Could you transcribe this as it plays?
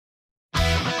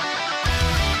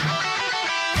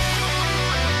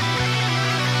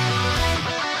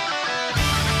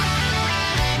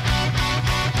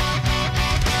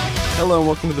Hello and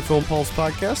welcome to the Film Pulse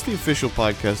Podcast, the official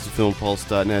podcast of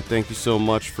FilmPulse.net. Thank you so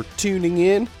much for tuning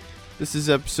in. This is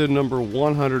episode number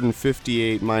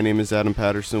 158. My name is Adam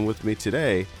Patterson. With me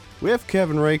today, we have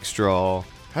Kevin Rakestraw.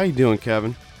 How you doing,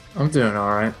 Kevin? I'm doing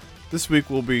alright. This week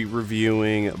we'll be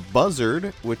reviewing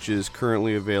Buzzard, which is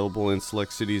currently available in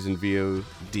select cities and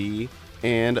VOD,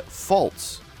 and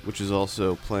Faults, which is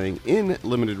also playing in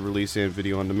limited release and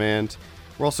video on demand.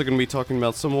 We're also going to be talking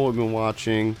about some of what we've been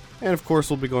watching, and of course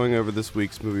we'll be going over this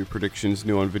week's movie predictions,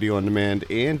 new on video on demand,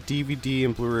 and DVD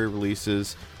and Blu-ray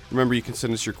releases. Remember, you can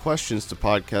send us your questions to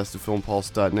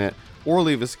podcast@filmpulse.net or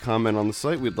leave us a comment on the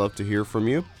site. We'd love to hear from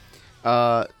you.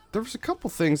 There was a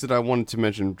couple things that I wanted to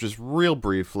mention just real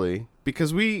briefly,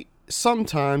 because we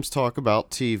sometimes talk about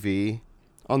TV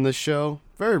on this show,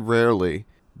 very rarely,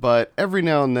 but every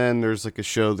now and then there's like a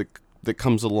show that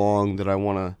comes along that I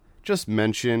want to just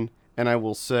mention. And I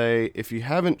will say, if you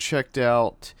haven't checked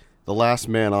out The Last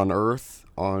Man on Earth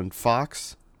on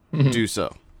Fox, do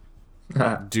so.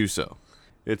 Do so.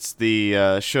 It's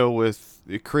the show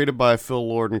created by Phil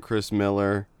Lord and Chris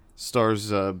Miller.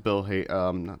 Stars not Bill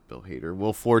Hader,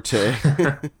 Will Forte.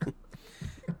 I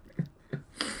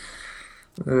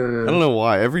don't know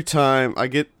why. Every time I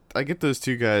get those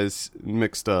two guys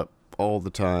mixed up all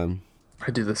the time.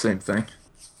 I do the same thing.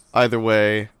 Either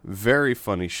way, very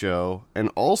funny show. And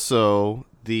also,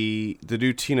 the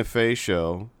new Tina Fey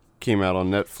show came out on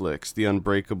Netflix, The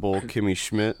Unbreakable Kimmy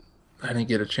Schmidt. I didn't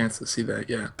get a chance to see that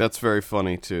yet. That's very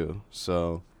funny, too.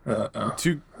 So,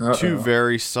 two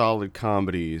very solid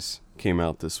comedies came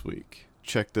out this week.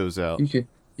 Check those out.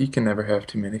 You can never have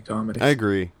too many comedies. I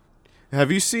agree.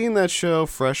 Have you seen that show,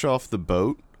 Fresh Off the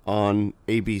Boat, on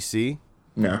ABC?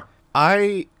 No.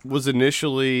 I was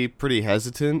initially pretty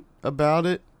hesitant about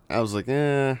it. I was like,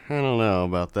 I don't know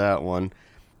about that one.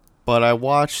 But I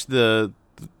watched the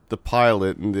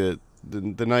pilot, and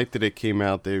the night that it came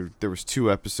out, there was 2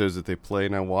 episodes that they played,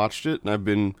 and I watched it, and I've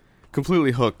been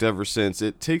completely hooked ever since.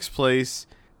 It takes place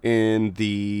in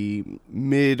the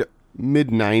mid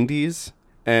 90s,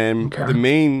 and okay.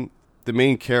 the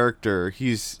main character,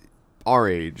 he's our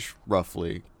age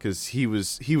roughly, because he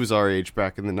was our age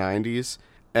back in the 90s,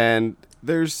 and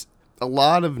there's a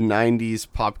lot of 90s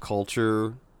pop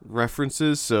culture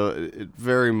references, so it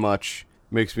very much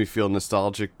makes me feel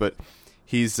nostalgic. But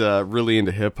he's really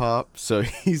into hip-hop, so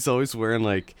he's always wearing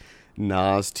like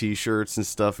Nas t-shirts and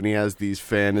stuff, and he has these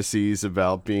fantasies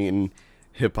about being in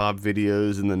hip-hop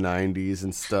videos in the 90s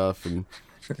and stuff. And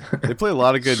they play a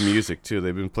lot of good music too.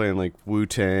 They've been playing like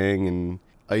Wu-Tang and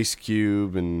Ice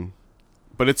Cube,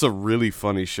 but it's a really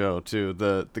funny show too.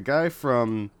 The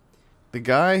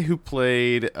guy who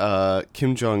played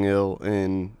Kim Jong-il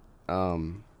in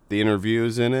The Interview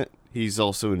is in it. He's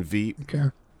also in Veep.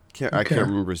 Okay. I can't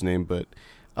remember his name, but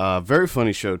very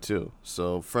funny show too.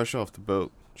 So, Fresh Off the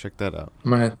Boat, check that out.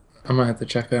 I might have to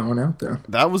check that one out then.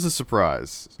 That was a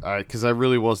surprise, because I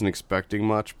really wasn't expecting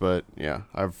much, but yeah,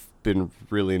 I've been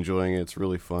really enjoying it. It's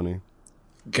really funny.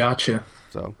 Gotcha.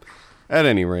 So, at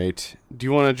any rate, do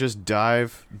you want to just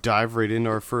dive right into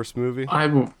our first movie? I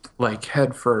will,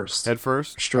 head first. Head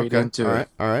first? Straight into it.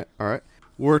 All right.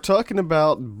 We're talking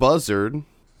about Buzzard.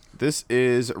 This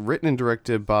is written and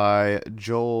directed by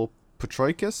Joel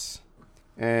Potrykus,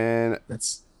 and That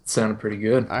sounded pretty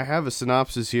good. I have a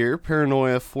synopsis here.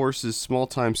 Paranoia forces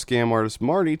small-time scam artist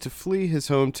Marty to flee his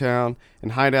hometown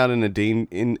and hide out in a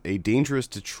dangerous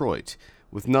Detroit.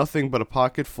 With nothing but a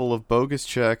pocket full of bogus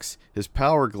checks, his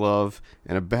power glove,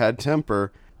 and a bad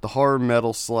temper, the horror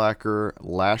metal slacker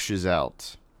lashes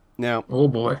out. Now, oh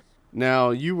boy.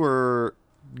 Now you were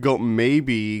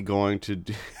maybe going to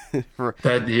do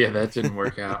that didn't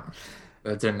work out.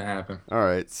 That didn't happen. All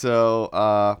right,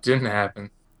 so didn't happen.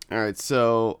 All right,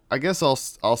 so I guess I'll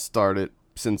start it,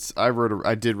 since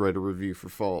I did write a review for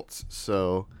Faults.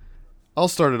 So I'll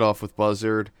start it off with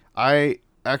Buzzard. I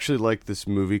actually like this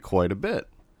movie quite a bit.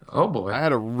 Oh boy. I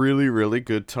had a really, really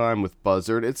good time with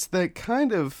Buzzard. It's that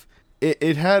kind of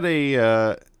it had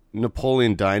a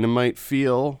Napoleon Dynamite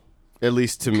feel, at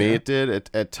least to me it did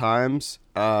at times.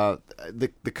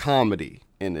 The comedy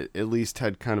in it at least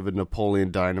had kind of a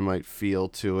Napoleon Dynamite feel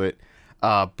to it.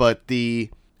 But the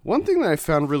one thing that I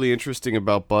found really interesting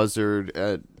about Buzzard,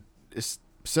 is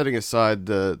setting aside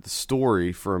the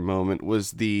story for a moment,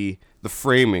 was the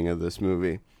framing of this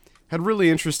movie. Had really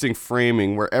interesting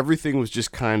framing where everything was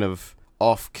just kind of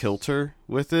off kilter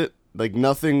with it. Like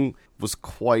nothing was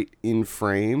quite in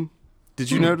frame. Did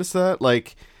you notice that?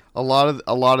 Like a lot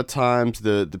of times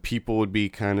the people would be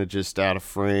kind of just out of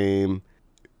frame.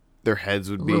 Their heads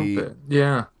would be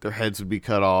their heads would be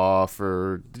cut off,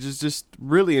 or just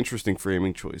really interesting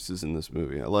framing choices in this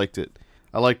movie. I liked it.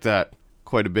 I liked that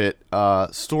quite a bit.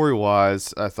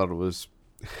 Story-wise, I thought it was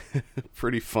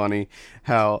pretty funny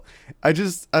how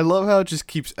I love how it just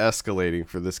keeps escalating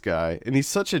for this guy, and he's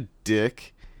such a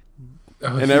dick.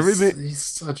 And he's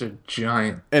such a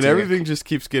giant and dick. everything just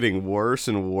keeps getting worse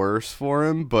and worse for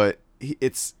him, but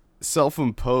it's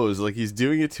self-imposed, like he's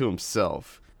doing it to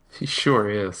himself. He sure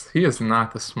is. He is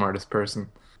not the smartest person.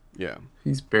 Yeah.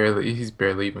 He's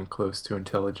barely even close to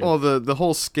intelligent. Well, the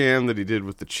whole scam that he did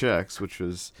with the checks, which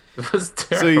was it was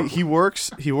terrible. So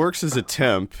he works as a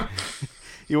temp.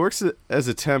 He works as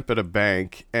a temp at a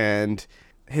bank, and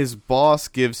his boss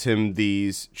gives him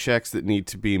these checks that need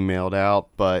to be mailed out,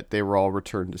 but they were all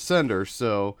returned to sender.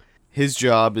 So his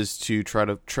job is to try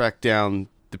to track down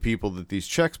the people that these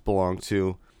checks belong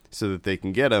to so that they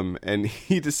can get them. And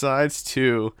he decides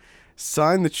to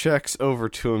sign the checks over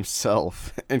to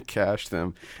himself and cash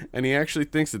them. And he actually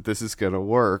thinks that this is going to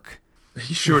work.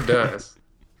 He sure does.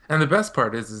 And the best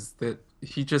part is that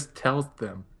he just tells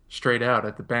them straight out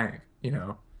at the bank,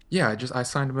 yeah, I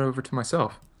signed them over to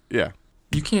myself. Yeah.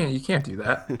 You can't do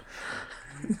that.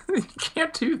 You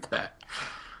can't do that.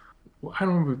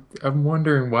 I'm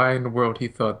wondering why in the world he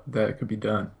thought that could be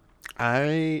done.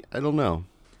 I don't know.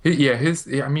 He's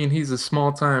a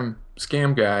small-time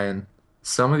scam guy, and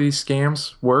some of these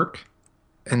scams work,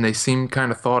 and they seem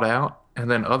kind of thought out, and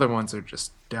then other ones are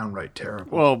just downright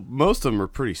terrible. Well, most of them are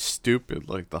pretty stupid,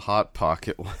 like the Hot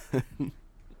Pocket one.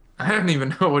 I don't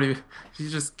even know what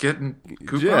he's just getting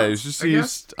coupons. Yeah,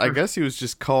 I guess he was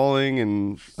just calling,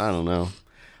 and I don't know.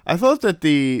 I thought that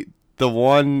the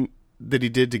one that he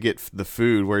did to get the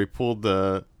food, where he pulled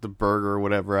the burger or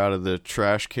whatever out of the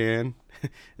trash can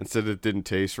and said it didn't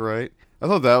taste right, I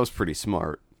thought that was pretty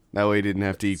smart. That way he didn't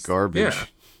have to eat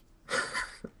garbage.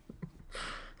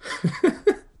 Yeah.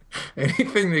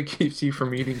 Anything that keeps you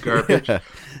from eating garbage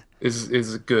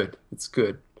is good. It's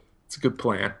good. It's a good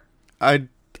plan.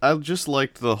 I just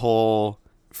liked the whole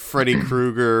Freddy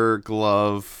Krueger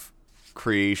glove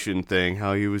creation thing,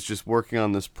 how he was just working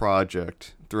on this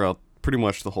project throughout pretty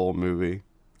much the whole movie.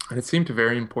 And it seemed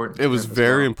very important. It was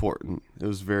very important. It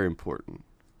was very important.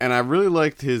 And I really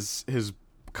liked his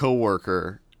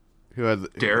co-worker who had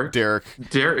Derek.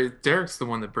 Derek's the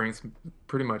one that brings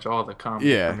pretty much all the comedy.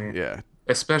 Yeah.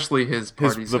 Especially his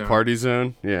party zone. The party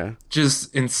zone, yeah.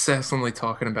 Just incessantly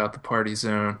talking about the party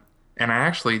zone. And I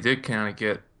actually did kind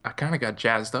of got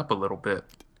jazzed up a little bit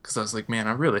because I was like, man,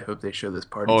 I really hope they show this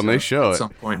party. Oh, and they show it at some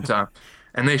point in time,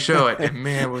 and they show it, and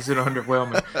man, was it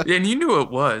underwhelming. And you knew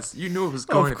it was. You knew it was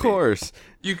going to be. Of course.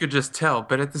 You could just tell,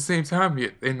 but at the same time,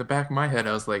 in the back of my head,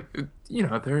 I was like,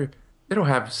 it'll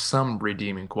have some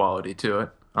redeeming quality to it,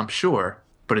 I'm sure,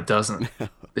 but it doesn't.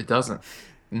 It doesn't.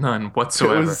 None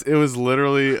whatsoever. It was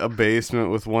literally a basement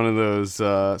with one of those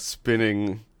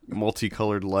spinning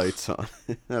multicolored lights on.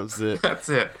 That was it. That's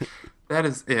it. That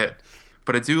is it.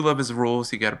 But I do love his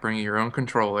rules. You got to bring your own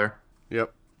controller.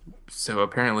 Yep. So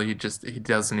apparently he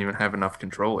doesn't even have enough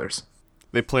controllers.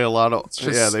 They play a lot of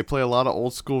they play a lot of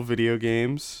old school video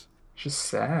games. It's just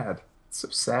sad. It's so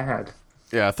sad.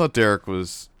 Yeah, I thought Derek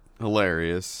was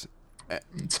hilarious.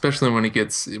 Especially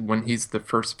when he's the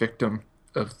first victim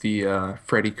of the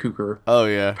Freddy Krueger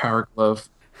power glove.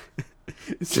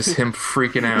 Just him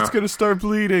freaking out. It's gonna start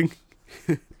bleeding.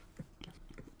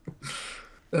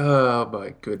 Oh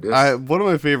my goodness! One of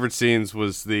my favorite scenes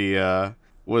was the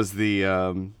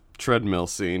treadmill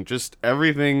scene. Just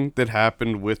everything that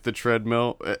happened with the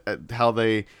treadmill. How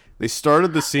they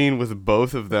started the scene with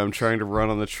both of them trying to run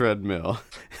on the treadmill,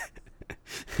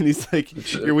 and he's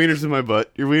like, "Your wiener's in my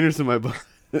butt. Your wiener's in my butt."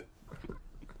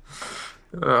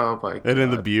 Oh my god! And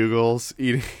then the bugles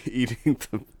eating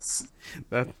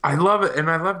that. I love it, and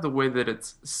I love the way that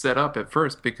it's set up at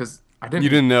first because you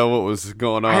didn't know what was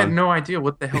going on. I had no idea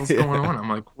what the hell's going on. I'm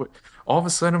like, what? All of a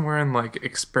sudden we're in like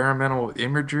experimental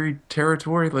imagery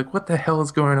territory. Like, what the hell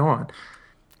is going on?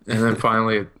 And then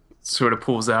finally it sort of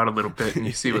pulls out a little bit, and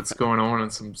you see what's going on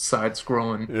and some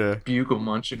side-scrolling bugle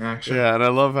munching action. Yeah, and I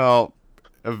love how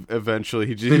eventually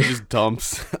he just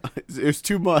dumps. It's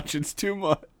too much. It's too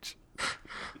much.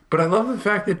 But I love the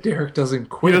fact that Derek doesn't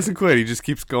quit. He doesn't quit. He just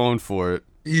keeps going for it.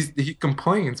 He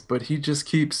complains, but he just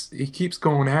keeps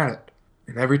going at it.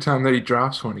 And every time that he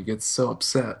drops one, he gets so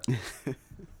upset.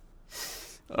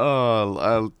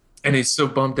 And he's so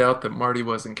bummed out that Marty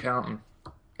wasn't counting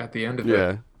at the end of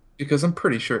it. Because I'm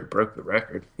pretty sure he broke the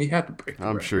record. He had to break the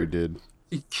record. I'm sure he did.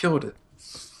 He killed it.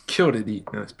 Killed it eating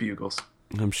those bugles.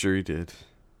 I'm sure he did.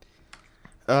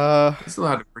 There's a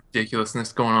lot of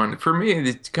ridiculousness going on. For me,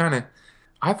 it's kind of...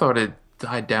 I thought it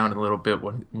died down a little bit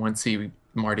once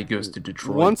Marty goes to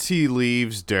Detroit. Once he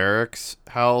leaves Derek's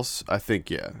house, I think,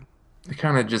 It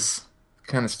kind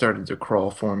of started to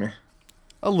crawl for me.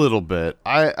 A little bit.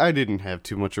 I didn't have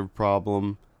too much of a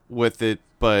problem with it,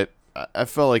 but I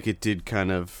felt like it did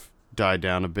kind of die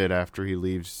down a bit after he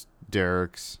leaves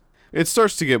Derek's. It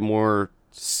starts to get more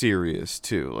serious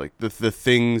too. Like the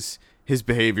things, his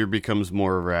behavior becomes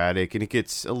more erratic, and it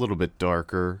gets a little bit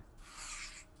darker.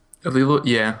 A little,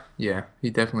 yeah, yeah.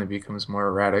 He definitely becomes more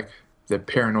erratic. The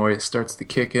paranoia starts to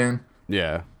kick in,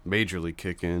 Yeah, majorly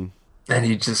kick in. and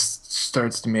he just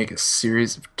starts to make a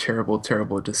series of terrible,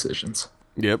 terrible decisions.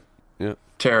 Yep, yep.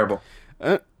 Terrible.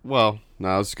 Well, no,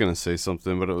 I was gonna say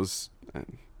something, but it was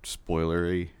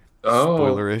spoilery, Oh,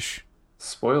 spoilerish.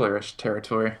 spoilerish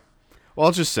territory. Well,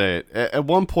 I'll just say it. At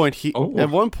one point,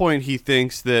 he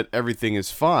thinks that everything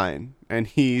is fine, and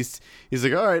he's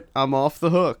like, "All right, I'm off the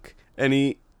hook," and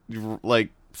he like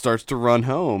starts to run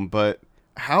home. But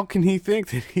how can he think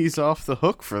that he's off the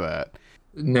hook for that?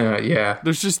 No, yeah.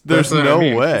 There's That's what no I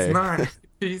mean. way. He's not.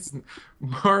 He's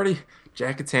Marty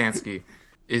Jakatansky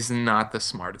is not the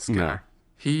smartest guy.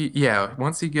 No.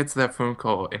 Once he gets that phone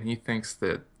call and he thinks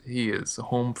that he is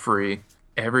home free,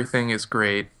 everything is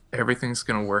great, everything's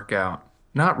gonna work out,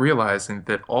 not realizing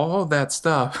that all that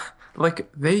stuff,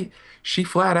 like she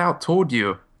flat out told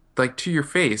you, like to your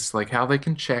face, like how they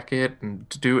can check it and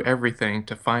to do everything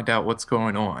to find out what's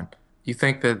going on. You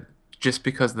think that just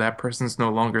because that person's no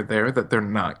longer there, that they're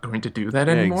not going to do that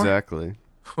Yeah, anymore? exactly.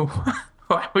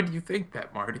 Why would you think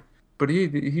that, Marty? But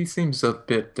he seems a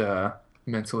bit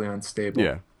mentally unstable.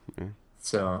 Yeah.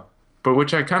 So, but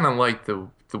which I kind of like the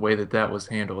way that was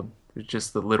handled. It's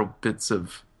just the little bits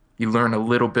of you learn a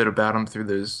little bit about him through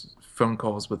those phone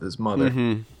calls with his mother,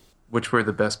 which were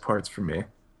the best parts for me.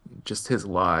 Just his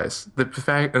lies. The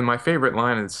fact, and my favorite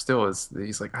line is still is that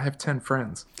he's like, "I have 10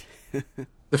 friends."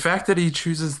 The fact that he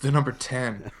chooses the number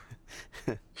 10,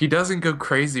 he doesn't go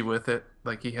crazy with it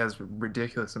like he has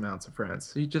ridiculous amounts of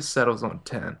friends. He just settles on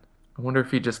 10. I wonder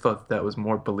if he just thought that was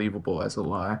more believable as a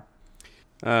lie.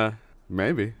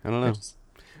 Maybe, I don't know. I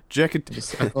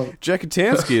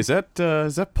Jakatansky, is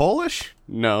that Polish?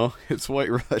 No, it's White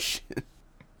Russian.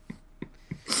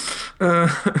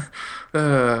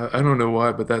 I don't know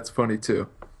why, but that's funny too.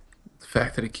 The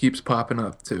fact that it keeps popping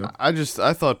up too. I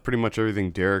thought pretty much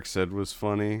everything Derek said was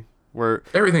funny. Where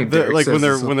Everything Derek like says when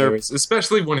is they're hilarious,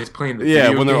 especially when he's playing the yeah,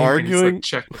 video when they're game and he's arguing like,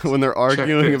 check this, when they're check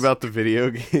arguing this. about the video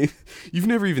game. You've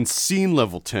never even seen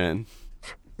level 10.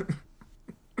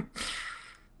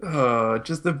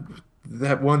 Just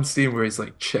that one scene where he's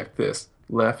like, check this,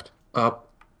 left, up,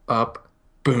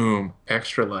 boom,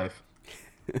 extra life.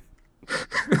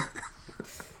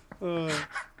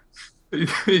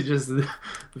 He just the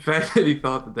fact that he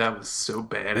thought that was so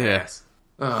badass.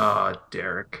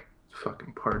 Derek,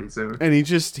 fucking party zone. And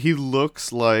he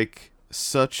looks like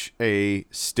such a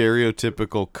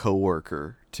stereotypical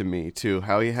coworker to me too.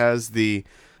 How he has the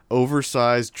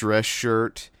oversized dress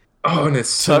shirt. Oh, and it's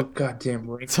so goddamn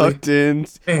wrinkly. Tucked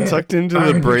into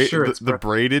the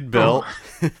braided belt.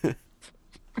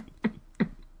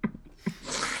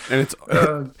 And it's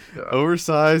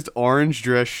oversized orange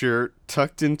dress shirt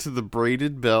tucked into the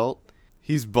braided belt.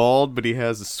 He's bald, but he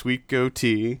has a sweet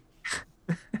goatee.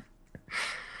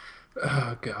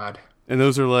 Oh God. And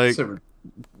those are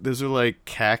like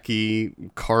khaki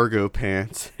cargo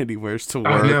pants that he wears to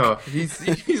work. I know.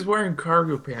 He's wearing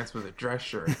cargo pants with a dress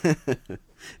shirt.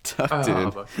 Tucked in.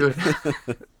 My goodness.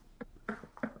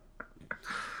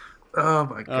 Oh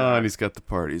my God. Oh, and he's got the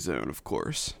party zone, of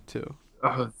course, too.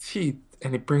 Oh, he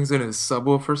brings in his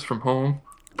subwoofers from home,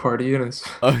 party in his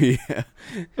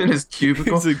in his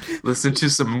cubicle, like, listen to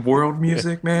some world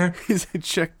music, man. He's like,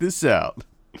 check this out.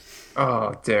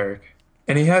 Oh, Derek,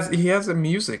 and he has a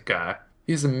music guy.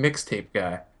 He's a mixtape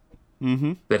guy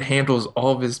that handles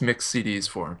all of his mixed CDs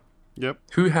for him. Yep.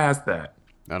 Who has that?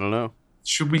 I don't know.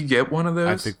 Should we get one of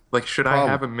those? Should I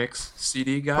have a mix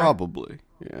CD guy? Probably.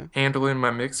 Yeah. Handling my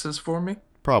mixes for me?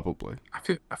 Probably.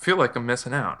 I feel like I'm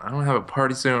missing out. I don't have a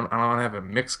party zone. I don't have a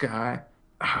mix guy.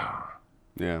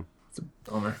 Yeah. It's a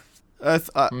bummer.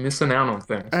 I'm missing out on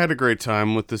things. I had a great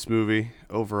time with this movie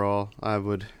overall. I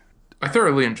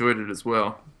thoroughly enjoyed it as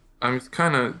well. I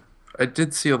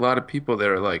did see a lot of people that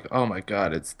are like, "Oh my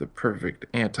God, it's the perfect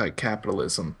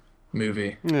anti-capitalism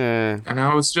movie." Yeah. And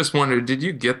I was just wondering, did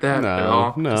you get that at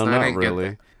all? No, not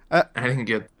really. I didn't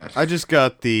get that. I just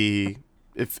got the.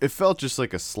 It felt just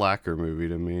like a slacker movie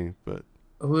to me, but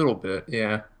a little bit,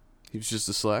 yeah. He was just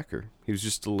a slacker. He was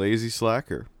just a lazy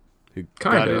slacker who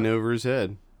Kinda. got in over his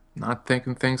head. Not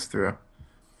thinking things through.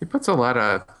 He puts a lot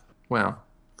of,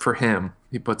 for him,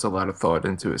 he puts a lot of thought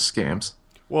into his scams.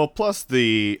 Well, plus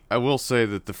I will say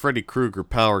that the Freddy Krueger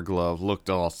Power Glove looked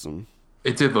awesome.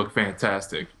 It did look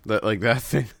fantastic. That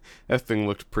thing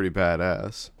looked pretty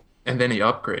badass. And then he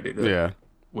upgraded it. Yeah.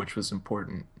 which was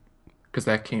important because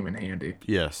that came in handy.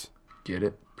 Yes. Get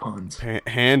it? Puns.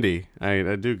 Handy.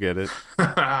 I do get it.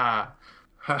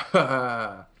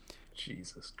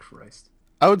 Jesus Christ.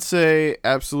 I would say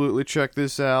absolutely check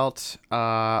this out.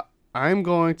 I'm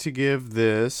going to give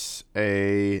this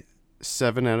a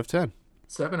 7 out of 10.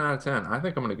 7 out of 10. I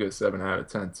think I'm going to go 7 out of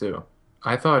 10 too.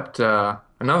 I thought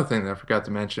another thing that I forgot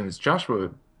to mention is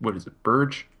Joshua, what is it,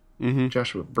 Burge? Mm-hmm.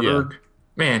 Joshua Yeah. Berg.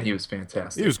 Man, he was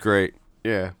fantastic. He was great.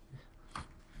 Yeah.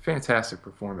 Fantastic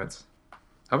performance.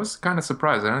 I was kind of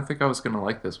surprised. I didn't think I was going to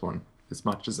like this one as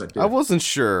much as I did. I wasn't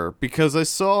sure because I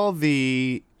saw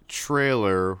the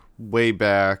trailer way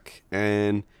back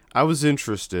and I was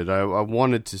interested. I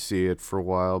wanted to see it for a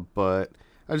while, but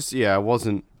I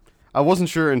wasn't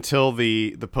sure until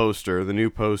the poster, the new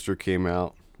poster came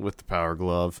out with the Power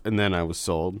Glove, and then I was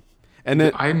sold. And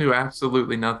then I knew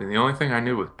absolutely nothing. The only thing I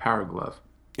knew was Power Glove.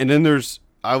 And then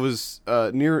I was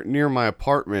near my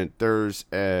apartment. There's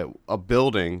a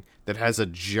building that has a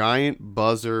giant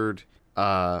buzzard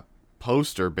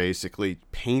poster, basically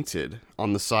painted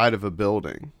on the side of a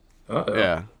building. Uh-oh.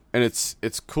 Yeah, and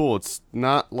it's cool. It's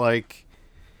not like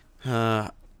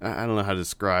I don't know how to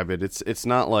describe it. It's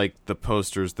not like the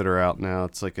posters that are out now.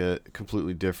 It's like a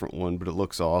completely different one, but it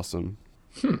looks awesome.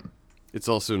 It's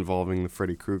also involving the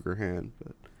Freddy Krueger hand,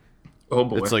 but Oh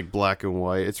boy. it's like black and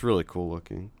white. It's really cool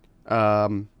looking.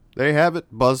 There you have it,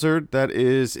 Buzzard. That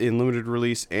is in limited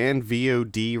release and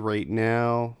VOD right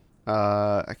now.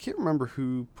 I can't remember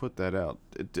who put that out.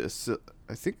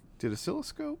 I think did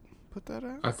Oscilloscope put that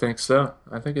out? I think so.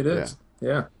 I think it is.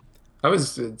 Yeah. I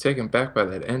was taken back by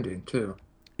that ending too.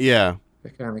 Yeah,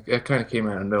 It kind of came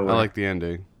out of nowhere. I like the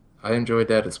ending. I enjoyed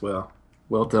that as well.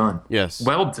 Well done. Yes.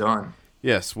 Well done.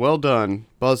 Yes, well done.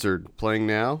 Buzzard playing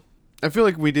now. I feel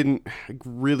like we didn't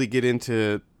really get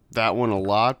into that one a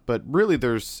lot, but really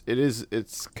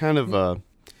it's kind of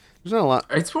there's not a lot.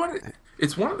 It's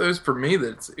one of those for me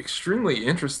that's extremely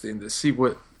interesting to see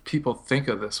what people think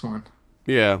of this one,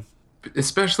 Yeah.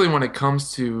 especially when it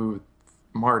comes to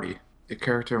Marty, the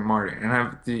character of Marty, and I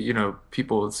have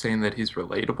people saying that he's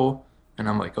relatable, and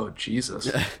I'm like, oh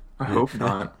Jesus, I hope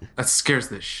not. That scares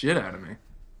the shit out of me.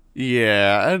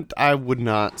 Yeah, I would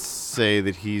not say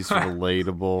that he's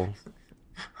relatable.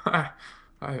 I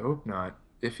hope not.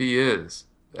 If he is,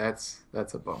 that's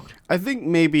a bummer. I think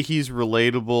maybe he's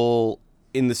relatable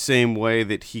in the same way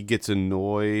that he gets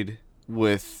annoyed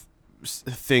with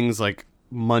things like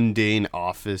mundane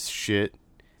office shit.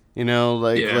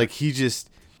 Like he just.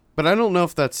 But I don't know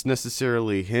if that's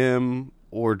necessarily him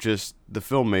or just the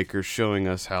filmmakers showing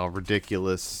us how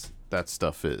ridiculous that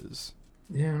stuff is.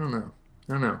 Yeah, I don't know.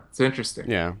 It's interesting.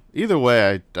 Yeah. Either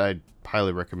way, I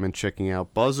highly recommend checking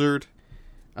out Buzzard.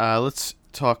 Let's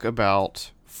talk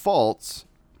about Faults.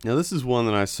 Now, this is one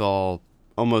that I saw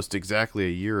almost exactly a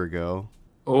year ago.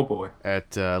 Oh boy.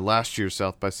 At last year's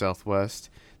South by Southwest.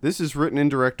 This is written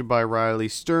and directed by Riley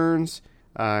Stearns.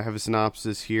 I have a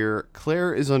synopsis here.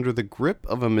 Claire is under the grip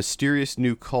of a mysterious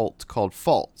new cult called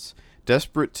Faults.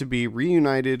 Desperate to be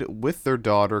reunited with their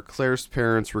daughter, Claire's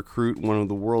parents recruit one of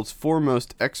the world's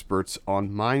foremost experts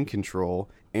on mind control,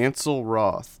 Ansel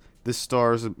Roth. This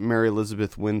stars Mary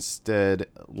Elizabeth Winstead,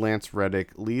 Lance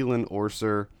Reddick, Leland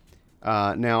Orser.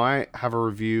 Now, I have a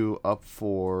review up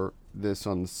for this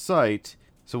on the site,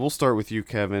 so we'll start with you,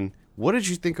 Kevin. What did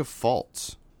you think of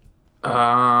Faults?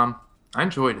 I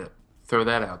enjoyed it. Throw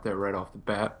that out there right off the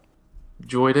bat.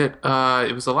 Enjoyed it.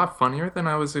 It was a lot funnier than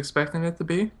I was expecting it to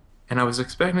be. And I was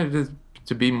expecting it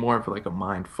to be more of like a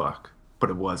mind fuck, but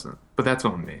it wasn't. But that's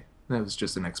on me. That was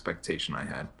just an expectation I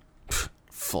had.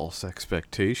 False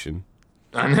expectation.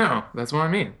 I know. That's what I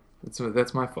mean.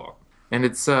 That's my fault. And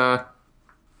it's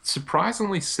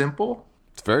surprisingly simple.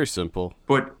 It's very simple.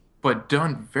 But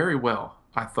done very well,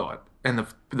 I thought. And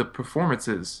the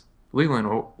performances, Leland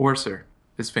Orser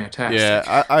is fantastic.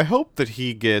 Yeah, I hope that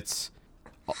he gets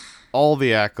all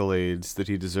the accolades that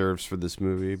he deserves for this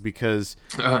movie because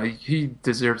he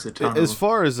deserves a ton. As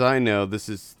far as I know, this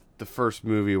is the first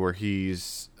movie where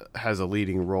has a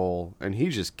leading role, and he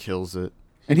just kills it.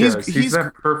 And he's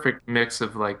that perfect mix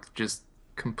of like just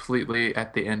completely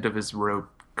at the end of his rope,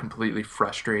 completely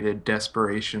frustrated,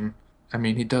 desperation. I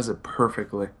mean, he does it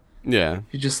perfectly. Yeah,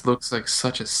 he just looks like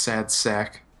such a sad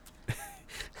sack.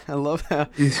 I love how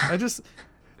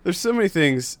there's so many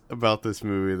things about this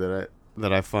movie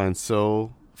that I find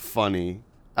so funny.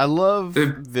 I love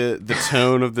the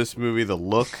tone of this movie, the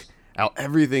look, how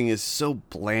everything is so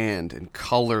bland and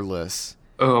colorless.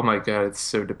 Oh my god, it's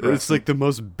so depressing. It's like the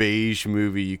most beige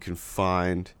movie you can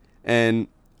find. And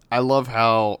I love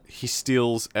how he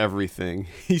steals everything.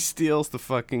 He steals the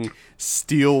fucking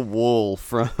steel wool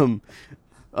from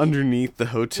underneath the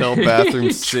hotel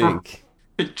bathroom sink.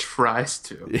 It tries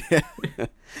to. Yeah.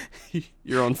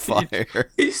 You're on fire.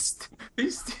 He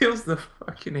steals the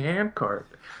fucking hand cart.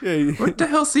 Yeah, What the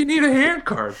hell's he need a hand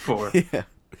cart for? yeah.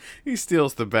 He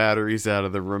steals the batteries out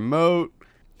of the remote,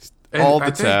 And all the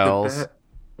I think towels.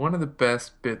 one of the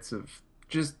best bits of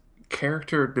just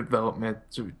character development,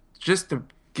 just to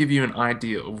give you an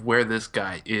idea of where this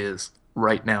guy is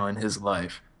right now in his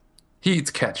life. He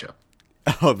eats ketchup.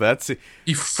 Oh, that's it.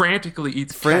 He frantically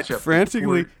eats ketchup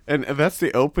Frantically, and that's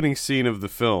the opening scene of the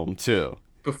film, too.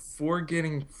 before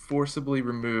getting forcibly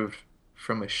removed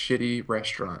from a shitty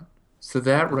restaurant. So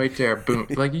that right there, boom.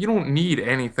 Like, you don't need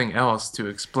anything else to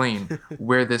explain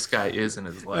where this guy is in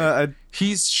his life.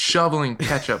 He's shoveling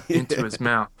ketchup into his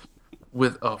mouth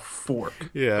with a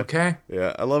fork. Yeah. Okay?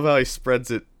 Yeah, I love how he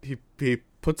spreads it. He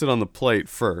puts it on the plate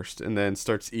first and then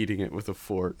starts eating it with a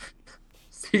fork.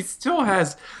 He still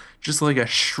has just like a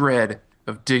shred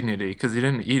of dignity because he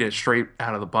didn't eat it straight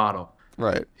out of the bottle.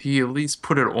 Right. He at least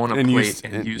put it on a And plate used-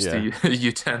 and and- used yeah. the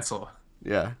utensil.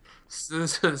 Yeah. So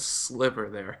there's a sliver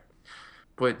there.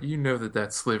 But you know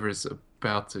that sliver is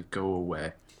about to go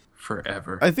away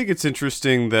forever. I think it's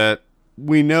interesting that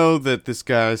we know that this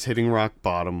guy's hitting rock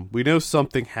bottom. We know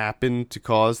something happened to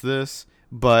cause this,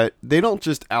 but they don't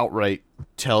just outright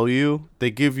tell you.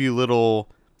 They give you little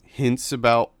hints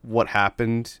about what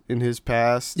happened in his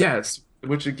past. Yes,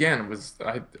 which again was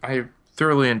I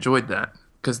thoroughly enjoyed that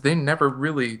because they never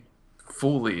really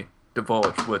fully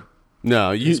divulged what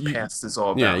No, his past is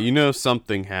all about. Yeah, you know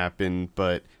something happened,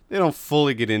 but they don't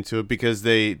fully get into it because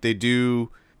they do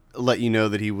let you know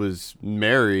that he was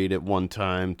married at one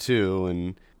time too,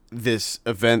 and this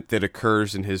event that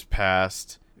occurs in his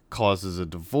past causes a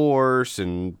divorce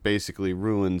and basically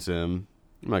ruins him.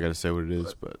 I'm not gonna say what it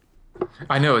is, but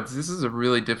I know this is a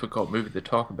really difficult movie to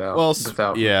talk about well,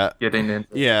 without yeah, getting into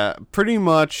yeah, pretty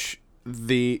much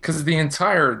because the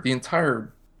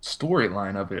entire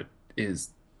storyline of it is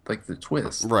like the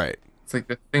twist. right. It's like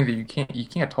the thing that you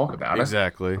can't talk about it.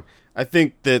 Exactly. I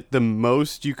think that the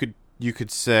most you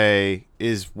could say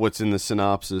is what's in the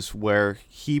synopsis, where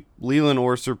Leland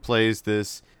Orser plays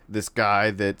this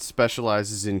guy that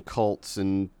specializes in cults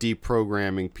and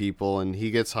deprogramming people, and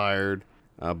he gets hired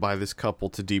by this couple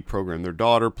to deprogram their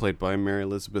daughter, played by Mary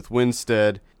Elizabeth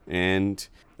Winstead, and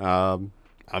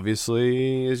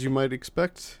obviously, as you might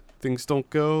expect, things don't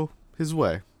go his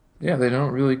way. Yeah, they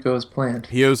don't really go as planned.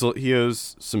 He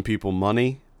owes some people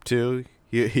money too.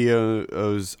 He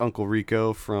owes Uncle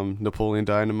Rico from Napoleon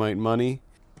Dynamite money.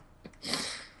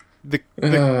 The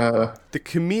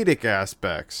comedic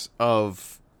aspects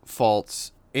of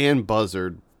False and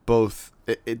Buzzard both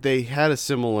they had a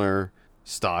similar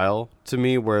style to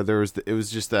me, where it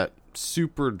was just that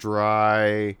super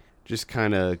dry, just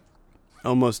kind of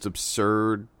almost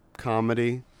absurd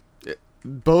comedy.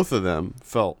 Both of them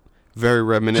felt very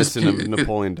reminiscent of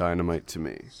Napoleon Dynamite to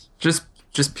me.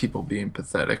 Just people being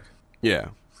pathetic. Yeah,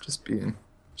 Just being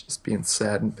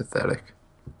sad and pathetic.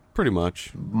 pretty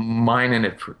much. Mining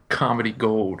it for comedy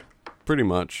gold. Pretty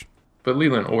much. But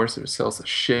Leland Orser sells the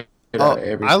shit out of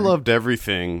everything. I loved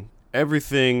everything.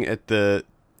 Everything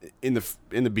in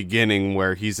the beginning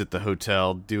where he's at the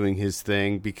hotel doing his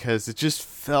thing, because it just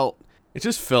felt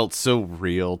so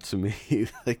real to me.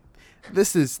 Like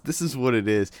this is what it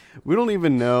is. We don't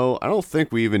even know. I don't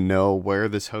think we even know where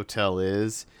this hotel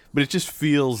is, but it just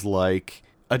feels like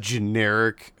a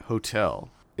generic hotel.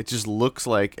 It just looks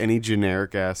like any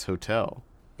generic ass hotel.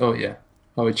 Oh yeah.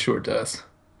 Oh, it sure does.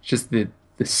 Just the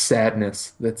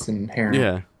sadness that's inherent.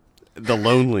 Yeah. The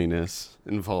loneliness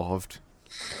involved.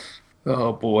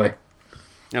 Oh boy.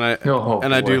 And I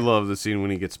boy. do love the scene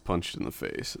when he gets punched in the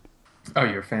face. Oh,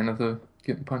 you're a fan of the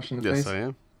getting punched in the face? Yes, I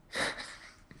am.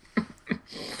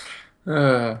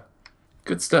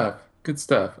 Good stuff. Good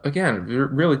stuff. Again,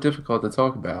 really difficult to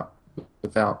talk about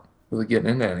without really getting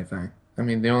into anything. I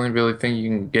mean, the only really thing you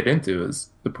can get into is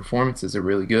the performances are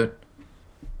really good.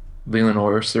 Leland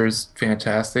Orser is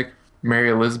fantastic. Mary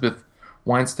Elizabeth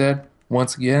Winstead,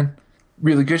 once again,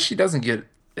 really good. She doesn't get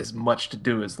as much to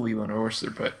do as Leland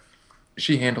Orser, but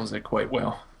she handles it quite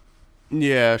well.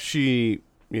 Yeah,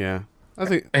 I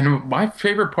think And my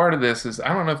favorite part of this is,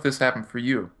 I don't know if this happened for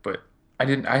you, but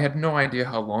I had no idea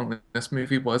how long this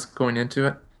movie was going into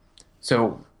it.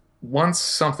 So once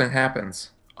something happens,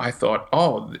 I thought,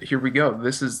 oh, here we go.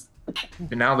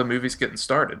 Now the movie's getting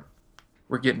started.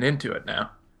 We're getting into it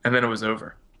now. And then it was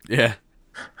over. yeah.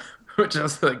 Which I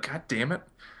was like, God damn it.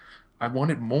 I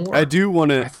wanted more. I do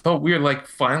want I to thought we were like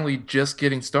finally just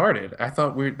getting started. I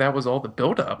thought that was all the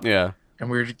buildup. yeah. And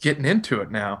we were getting into it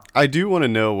now. I do want to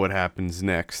know what happens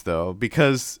next though,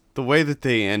 because the way that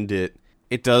they end it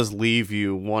it does leave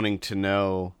you wanting to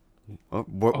know Oh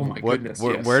my goodness,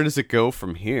 yes. where does it go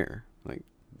from here? Like,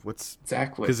 what's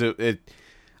Exactly. because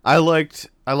I liked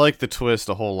the twist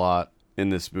a whole lot in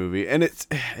this movie, and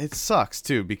it sucks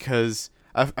too because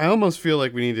I almost feel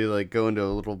like we need to like go into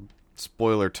a little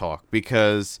spoiler talk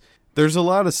because there's a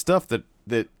lot of stuff that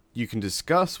you can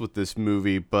discuss with this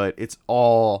movie, but it's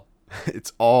all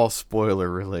spoiler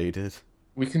related.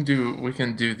 We can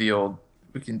do the old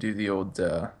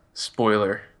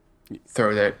spoiler.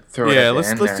 Throw it Yeah, at the let's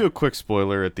end do there. a quick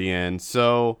spoiler at the end.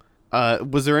 So,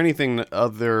 was there anything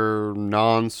other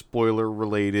non-spoiler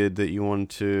related that you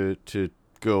wanted to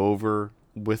go over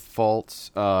with Faults?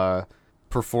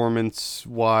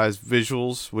 Performance-wise,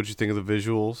 visuals. What'd you think of the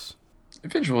visuals? The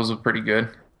visuals are pretty good.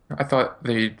 I thought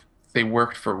they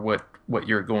worked for what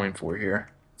you're going for here.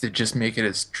 To just make it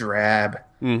as drab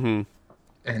Mm-hmm.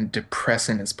 and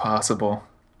depressing as possible.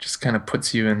 Just kind of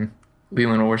puts you in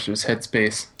Leland Orser's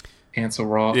headspace. Ansel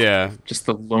Roth. Yeah, Just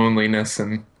the loneliness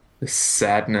and the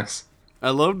sadness. I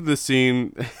loved the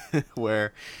scene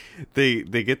where they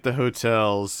get the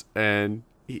hotels and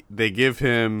they give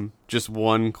him just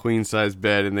one queen size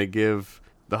bed and they give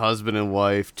the husband and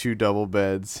wife 2 double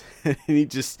beds and he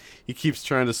keeps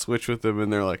trying to switch with them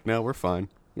and they're like, no, we're fine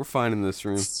in this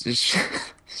room. It's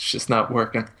just not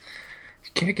working.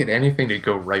 You can't get anything to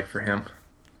go right for him.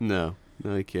 No,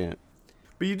 you can't.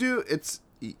 But you do.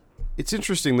 It's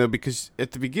interesting though because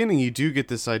at the beginning you do get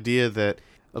this idea that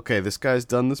okay, this guy's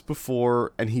done this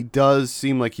before and he does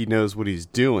seem like he knows what he's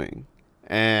doing.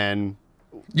 And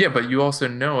Yeah, but you also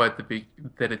know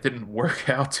that it didn't work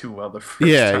out too well the first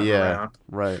yeah, time yeah, around.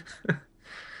 right.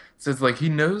 So it's like he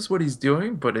knows what he's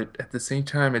doing, but at the same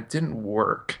time it didn't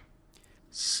work.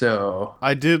 So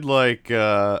I did like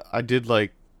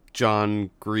John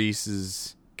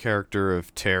Grease's character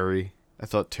of Terry. I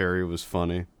thought Terry was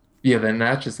funny. yeah, then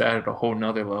that just added a whole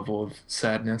nother level of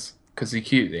sadness because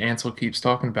Ansel keeps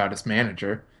talking about his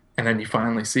manager, and then you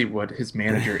finally see what his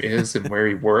manager is and where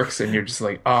he works, and you're just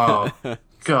like, oh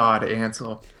God,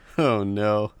 Ansel, Oh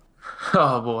no.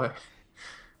 oh boy,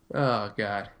 oh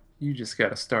God, you just got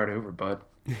to start over, bud.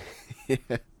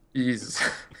 Jesus,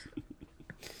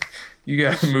 you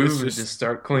got to move and just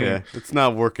start clean. Yeah, it's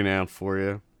not working out for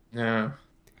you. No,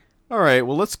 All right,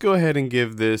 well, let's go ahead and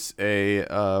give this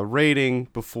a rating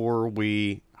before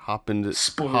we hop into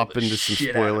Spoil some the shit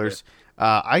out of spoilers.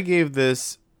 I gave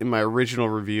this in my original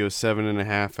review a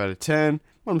 7.5 out of 10. I'm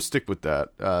gonna stick with that.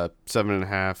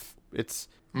 7.5. It's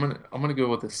I'm gonna go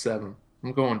with a 7.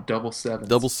 I'm going double sevens.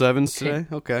 double sevens today.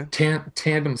 Okay, Tandem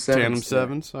sevens. tandem today.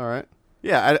 sevens. All right.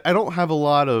 Yeah, I don't have a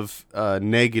lot of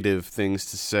negative things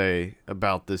to say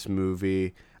about this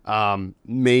movie.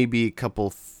 Maybe a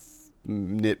couple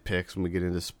nitpicks when we get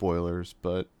into spoilers,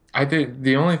 but I did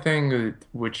the only thing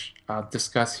which I'll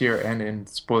discuss here and in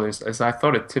spoilers is I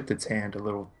thought it tipped its hand a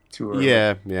little too early.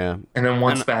 yeah. And then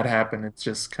once And- that happened, it's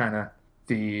just kind of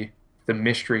the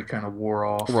mystery kind of wore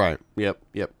off. Right. Yep.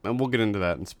 And we'll get into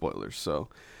that in spoilers. So,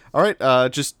 all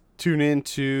right. Just tune in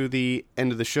to the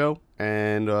end of the show,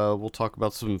 and we'll talk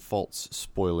about some false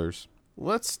spoilers.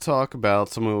 Let's talk about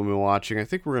some of what we've been watching. I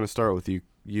think we're going to start with you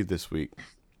this week,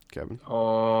 Kevin.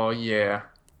 Oh yeah.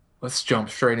 Let's jump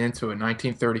straight into it.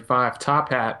 1935 Top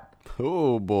Hat.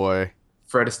 Oh boy.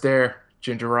 Fred Astaire,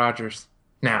 Ginger Rogers.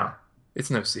 Now, it's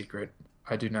no secret.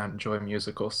 I do not enjoy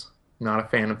musicals. Not a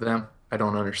fan of them. I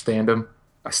don't understand them.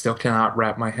 I still cannot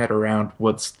wrap my head around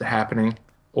what's happening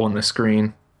on the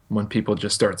screen when people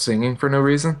just start singing for no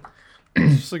reason.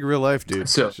 It's just like real life, dude.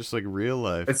 So- It's just like real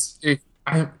life.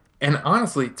 And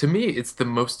honestly, to me, it's the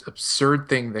most absurd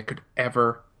thing that could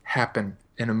ever happen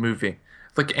in a movie.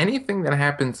 Like anything that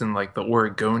happens in like the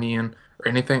Oregonian or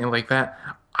anything like that,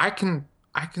 I can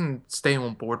stay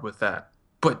on board with that.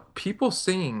 But people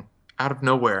singing out of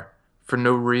nowhere for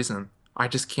no reason, I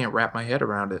just can't wrap my head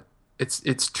around it.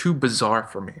 It's too bizarre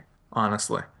for me,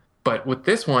 honestly. But with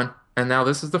this one, and now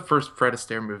this is the first Fred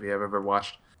Astaire movie I've ever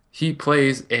watched. He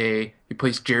plays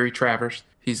Jerry Travers.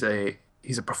 He's a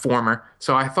performer.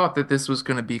 So I thought that this was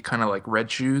going to be kind of like Red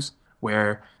Shoes,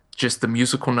 where just the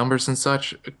musical numbers and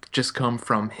such just come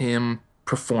from him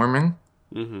performing.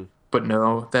 Mm-hmm. But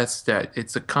no,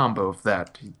 it's a combo of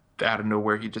that. Out of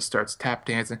nowhere, he just starts tap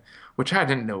dancing, which I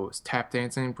didn't know it was tap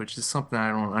dancing, which is something I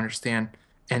don't understand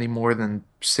any more than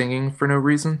singing for no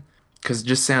reason, because it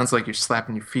just sounds like you're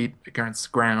slapping your feet against the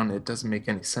ground. It doesn't make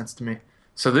any sense to me.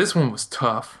 So this one was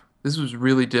tough. This was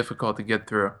really difficult to get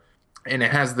through. And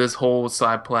it has this whole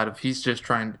side plot of he's just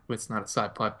trying, it's not a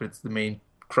side plot, but it's the main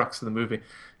crux of the movie.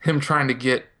 Him trying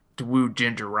to woo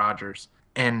Ginger Rogers.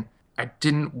 And I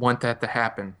didn't want that to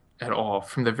happen at all.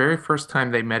 From the very first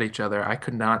time they met each other, I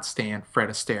could not stand Fred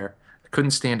Astaire. I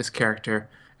couldn't stand his character,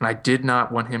 and I did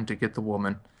not want him to get the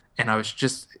woman. And I was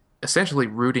just essentially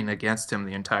rooting against him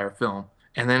the entire film.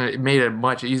 And then it made it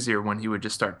much easier when he would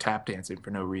just start tap dancing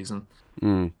for no reason.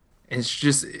 Mm. And it's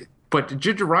just, but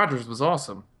Ginger Rogers was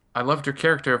awesome. I loved her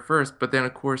character at first, but then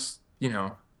of course,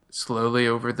 slowly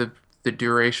over the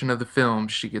duration of the film,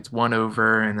 she gets won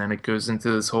over, and then it goes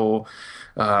into this whole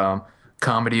um,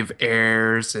 comedy of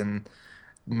errors and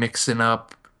mixing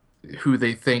up who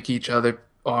they think each other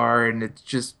are, and it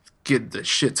just get the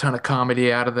shit ton of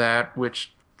comedy out of that,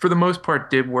 which for the most part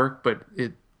did work, but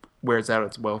it wears out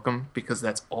its welcome because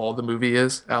that's all the movie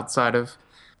is outside of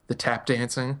the tap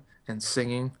dancing and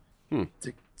singing, Hmm.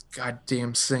 the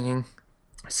goddamn singing.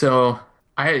 So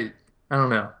I don't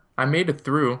know. I made it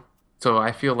through, so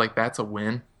I feel like that's a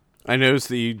win. I noticed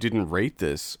that you didn't rate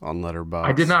this on I did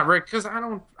Letterboxd. not rate because I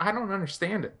don't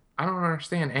understand it. I don't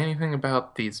understand anything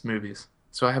about these movies,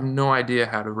 so I have no idea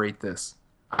how to rate this.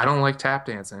 I don't like tap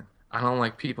dancing. I don't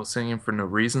like people singing for no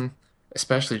reason,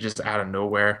 especially just out of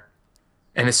nowhere.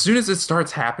 And as soon as it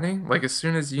starts happening, like as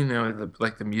soon as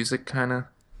the music kind of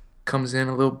comes in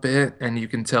a little bit, and you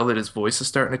can tell that his voice is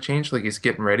starting to change, like he's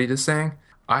getting ready to sing.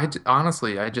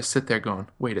 Honestly, I just sit there going,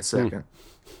 "Wait a Hmm. second,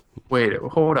 wait,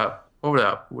 hold up,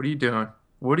 what are you doing?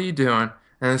 What are you doing?"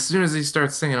 And as soon as he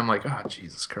starts singing, I'm like, "Oh,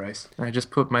 Jesus Christ!" And I just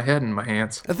put my head in my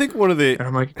hands, I think one of the and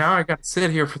I'm like, "Now I got to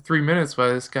sit here for 3 minutes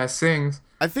while this guy sings."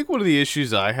 I think one of the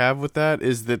issues I have with that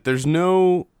is that there's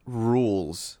no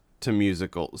rules to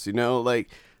musicals. Like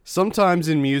sometimes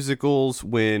in musicals,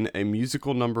 when a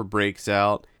musical number breaks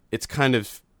out, it's kind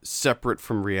of separate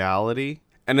from reality.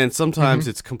 And then sometimes Hmm.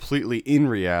 it's completely in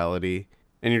reality.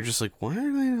 And you're just like, why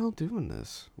are they all doing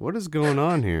this? What is going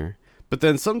on here? But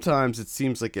then sometimes it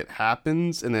seems like it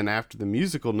happens. And then after the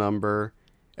musical number,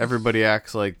 everybody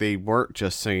acts like they weren't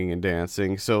just singing and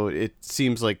dancing, so it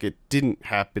seems like it didn't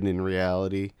happen in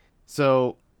reality.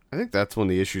 So I think that's one of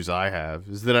the issues I have,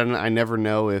 is that I never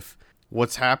know if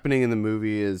what's happening in the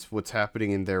movie is what's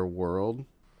happening in their world.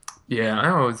 Yeah, I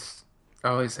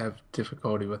always have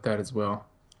difficulty with that as well.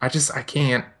 I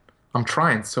can't. I'm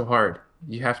trying so hard.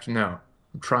 You have to know.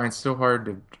 I'm trying so hard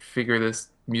to figure this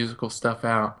musical stuff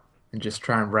out and just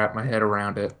try and wrap my head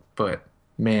around it. But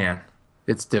man,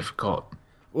 it's difficult.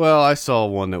 Well, I saw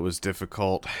one that was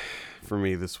difficult for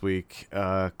me this week,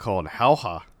 called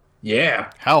Hauha. Yeah,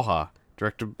 Hauha,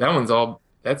 directed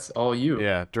that's all you.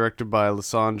 yeah, directed by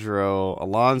Alessandro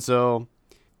Alonso.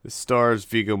 This stars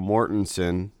Viggo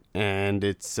Mortensen, and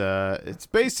it's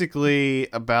basically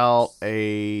about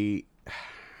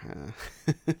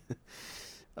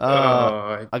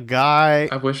Uh, a guy.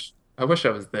 I wish I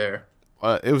was there.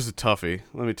 It was a toughie,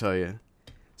 let me tell you.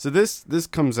 So this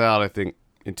comes out, I think,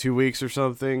 in 2 weeks or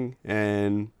something,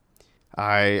 and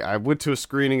I went to a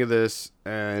screening of this,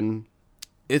 and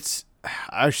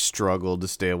I struggled to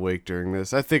stay awake during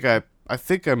this. I think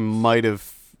I might have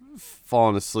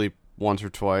fallen asleep once or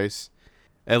twice,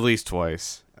 at least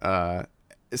twice.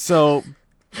 So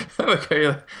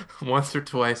Okay, once or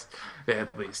twice,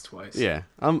 at least twice. yeah,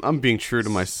 I'm being true to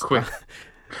my. Quick,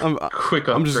 I'm quick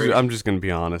I'm just upgrade. I'm just gonna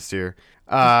be honest here.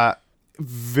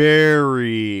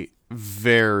 Very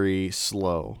very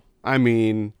slow. I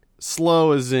mean,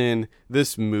 slow as in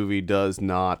this movie does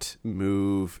not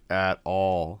move at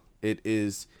all. It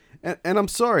is, and I'm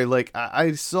sorry. Like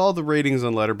I saw the ratings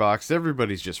on Letterboxd.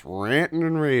 Everybody's just ranting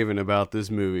and raving about this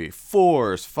movie.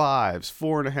 4s, 5s,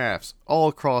 4.5s, all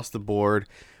across the board.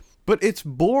 But it's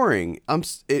boring.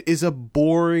 It is a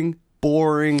boring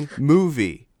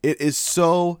movie. It is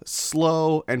so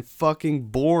slow and fucking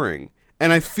boring.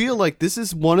 And I feel like this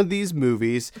is one of these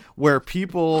movies where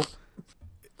people,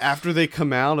 after they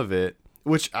come out of it,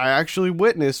 which I actually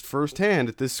witnessed firsthand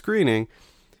at this screening,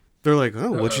 they're like,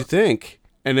 "Oh, what'd you think?"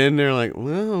 And then they're like,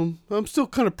 "Well, I'm still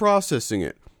kind of processing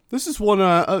it. This is one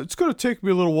it's going to take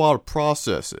me a little while to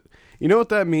process it." You know what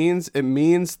that means? It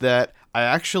means that I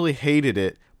actually hated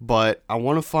it, but I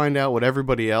want to find out what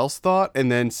everybody else thought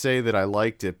and then say that I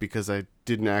liked it because I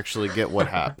didn't actually get what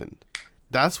happened.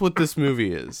 That's what this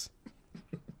movie is.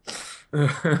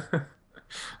 Oh,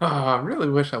 I really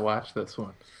wish I watched this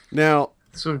one. Now,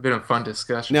 This would have been a fun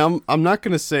discussion. I'm not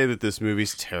going to say that this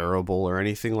movie's terrible or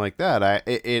anything like that.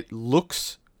 It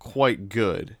looks quite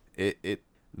good. It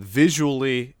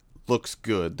visually looks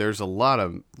good. There's a lot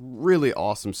of really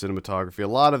awesome cinematography. A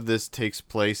lot of this takes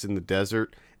place in the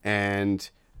desert, and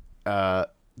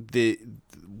the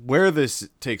where this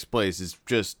takes place is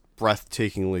just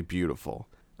breathtakingly beautiful.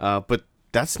 But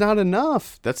that's not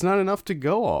enough. That's not enough to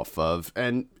go off of.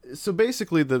 And so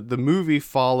basically the movie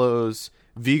follows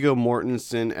Viggo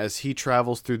Mortensen as he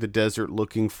travels through the desert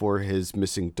looking for his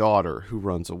missing daughter who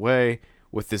runs away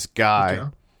with this guy. Okay.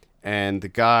 and the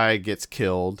guy gets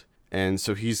killed, and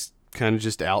so he's kind of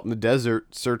just out in the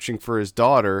desert searching for his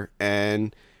daughter,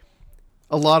 and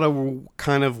a lot of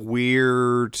kind of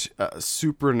weird,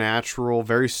 supernatural,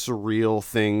 very surreal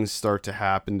things start to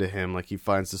happen to him. Like he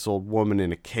finds this old woman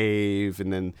in a cave,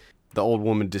 and then the old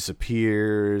woman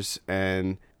disappears,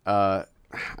 and I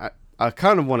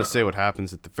kind of want to say what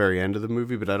happens at the very end of the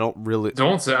movie, but I don't really.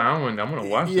 Don't say. I'm gonna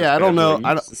watch. Yeah, I don't know.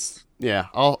 I don't. Just... Yeah,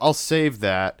 I'll save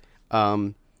that.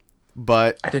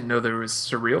 But I didn't know there was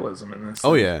surrealism in this.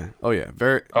 Oh yeah,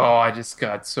 very. Oh, I just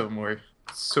got so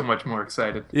much more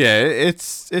excited. Yeah,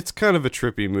 it's kind of a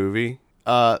trippy movie.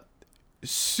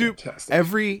 Fantastic.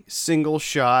 Every single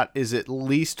shot is at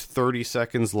least 30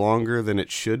 seconds longer than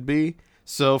it should be.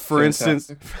 So, for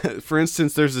instance,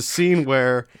 there's a scene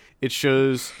where it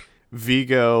shows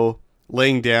Vigo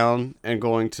laying down and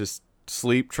going to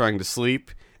sleep, trying to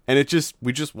sleep, and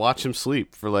we just watch him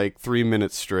sleep for like 3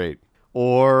 minutes straight.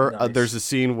 Or Nice. There's a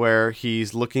scene where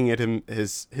he's looking at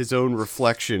his own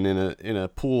reflection in a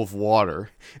pool of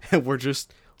water, and we're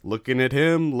just looking at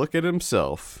him look at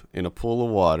himself in a pool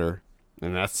of water,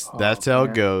 and that's how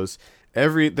it goes.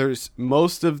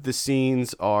 Most of the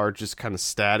scenes are just kind of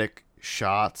static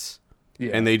shots.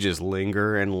 Yeah. And they just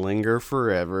linger and linger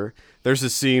forever. There's a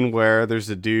scene where there's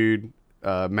a dude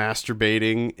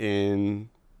masturbating in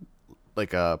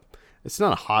like it's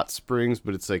not a hot springs,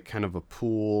 but it's like kind of a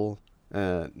pool,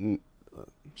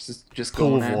 just pool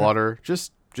going of at it. water,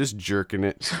 just jerking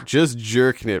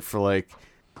it for like,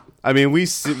 I mean, we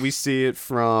see it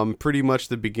from pretty much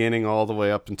the beginning all the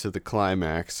way up into the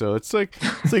climax. So it's like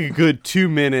a good 2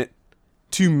 minute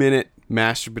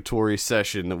masturbatory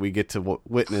session that we get to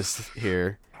witness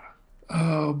here.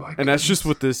 Oh my! And that's just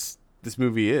what this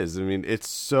movie is. I mean, it's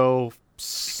so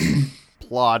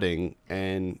plodding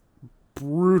and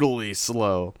brutally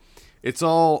slow. It's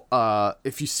all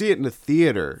if you see it in the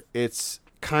theater, it's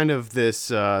kind of this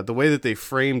the way that they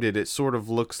framed it. It sort of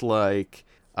looks like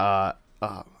I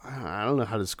don't know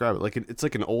how to describe it. Like it's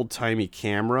like an old timey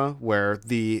camera where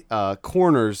the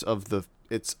corners of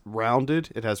it's rounded.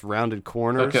 It has rounded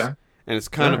corners. Okay. And it's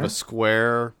kind of a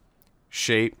square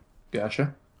shape.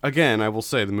 Gotcha. Again, I will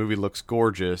say the movie looks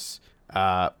gorgeous.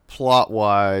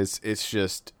 Plot-wise, it's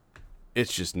just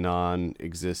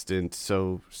non-existent.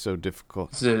 So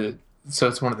difficult. So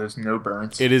it's one of those no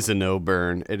burns. It is a no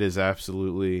burn. It is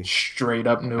absolutely Straight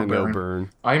up no a burn. no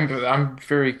burn. I'm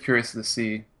very curious to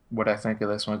see what I think of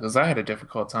this one because I had a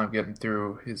difficult time getting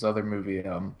through his other movie,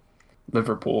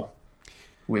 Liverpool,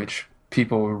 which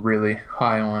people were really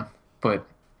high on, but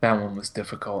that one was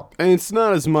difficult. And it's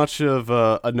not as much of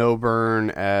a no burn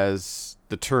as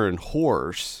The Turin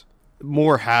Horse.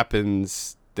 More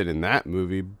happens than in that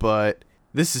movie, but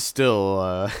this is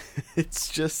still it's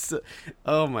just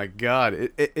oh my god,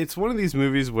 it's one of these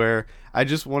movies where I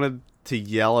just wanted to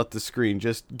yell at the screen,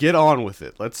 just get on with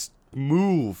it, let's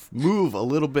move a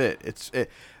little bit.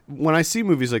 When I see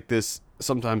movies like this,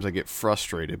 sometimes I get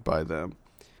frustrated by them,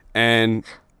 and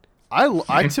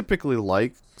I typically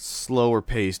like slower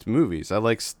paced movies. I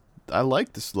like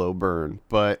the slow burn,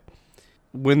 but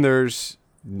when there's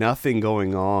nothing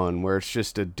going on, where it's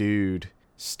just a dude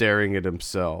staring at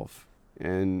himself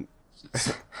and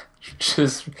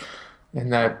just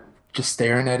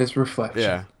staring at his reflection.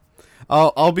 yeah,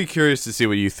 I'll be curious to see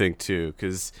what you think too,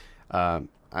 because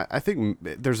I think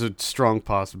there's a strong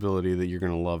possibility that you're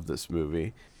gonna love this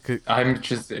movie. I'm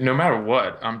just, no matter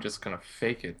what, I'm just gonna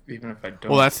fake it, even if I don't.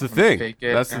 Well, that's the I'm gonna thing. Fake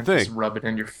it That's the and thing. Just rub it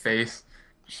in your face.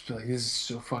 Just be like, "This is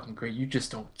so fucking great. You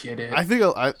just don't get it." I think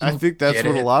that's get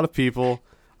what it. a lot of people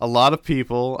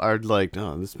are like.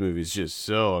 Oh, this movie's just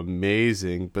so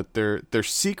amazing, but they're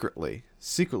secretly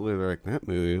they're like, that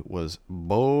movie was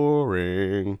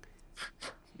boring.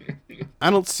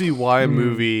 I don't see why a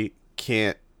movie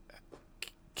can't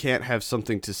have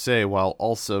something to say while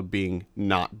also being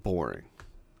not boring.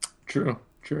 True.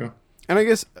 And I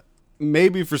guess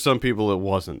maybe for some people it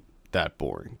wasn't that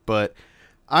boring, but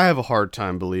I have a hard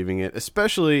time believing it,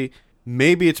 especially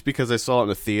maybe it's because I saw it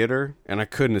in a theater and I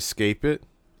couldn't escape it.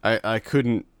 I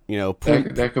couldn't,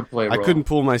 That could play a I role. couldn't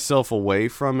pull myself away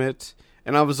from it,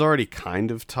 and I was already kind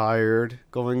of tired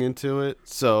going into it.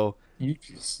 So, You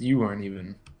weren't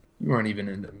even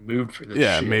in the mood for this.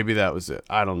 yeah, shit. maybe that was it.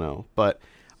 I don't know. But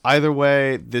either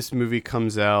way, this movie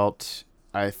comes out,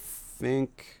 I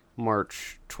think,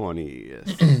 March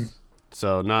 20th.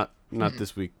 So not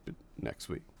this week, but next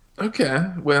week. Okay,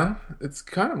 well, it's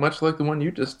kind of much like the one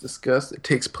you just discussed. It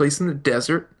takes place in the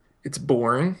desert. It's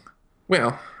boring.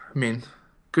 Well, I mean,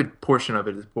 good portion of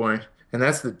it is boring. And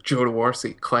that's the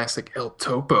Jodorowsky classic El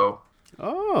Topo.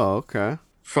 Oh, okay.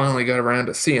 Finally got around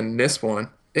to seeing this one.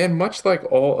 And much like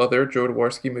all other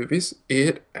Jodorowsky movies,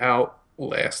 it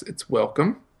outlasts its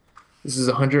welcome. This is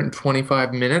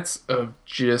 125 minutes of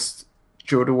just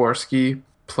Jodorowsky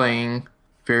playing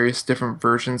various different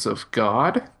versions of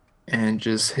God and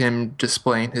just him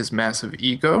displaying his massive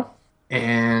ego.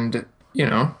 And,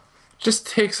 just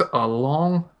takes a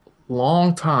long,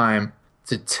 long time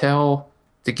to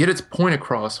to get its point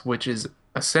across, which is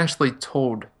essentially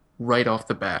told right off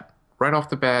the bat. Right off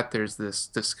the bat, there's this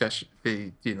discussion,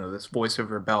 this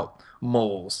voiceover about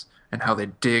moles and how they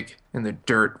dig in the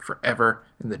dirt forever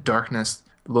in the darkness,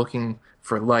 looking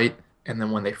for light, and then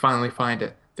when they finally find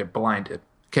it, they're blinded.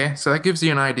 Okay, so that gives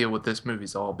you an idea what this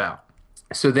movie's all about.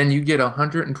 So then you get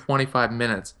 125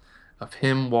 minutes of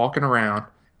him walking around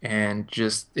and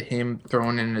just him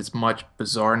throwing in as much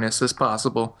bizarreness as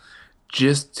possible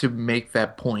just to make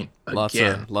that point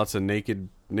again. Lots of naked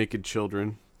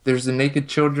children. There's the naked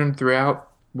children throughout.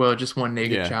 Well, just one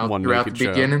naked child one throughout naked the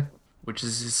child. beginning, which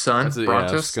is his son, Yeah, I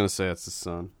was Brontos. just gonna say that's his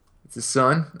son. It's his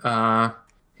son.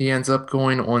 He ends up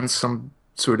going on some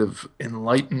sort of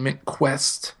enlightenment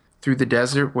quest through the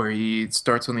desert where he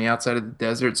starts on the outside of the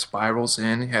desert, spirals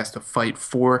in. He has to fight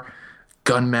four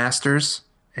gun masters,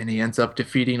 and he ends up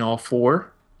defeating all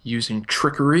four using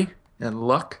trickery and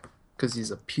luck because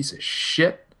he's a piece of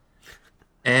shit.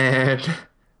 And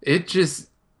it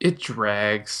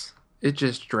drags. It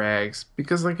just drags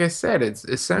because, like I said, it's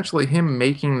essentially him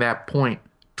making that point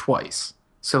twice.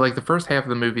 So, like, the first half of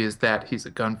the movie is that he's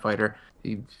a gunfighter.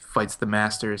 He fights the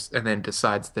masters and then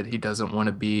decides that he doesn't want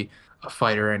to be a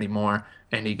fighter anymore.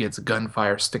 And he gets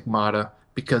gunfire stigmata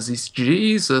because he's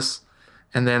Jesus.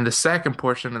 And then the second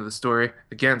portion of the story,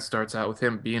 again, starts out with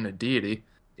him being a deity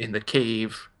in the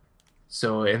cave.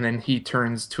 So, and then he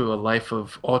turns to a life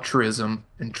of altruism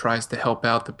and tries to help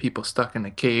out the people stuck in the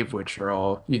cave, which are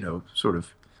all, sort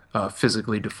of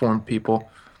physically deformed people.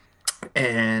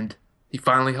 And he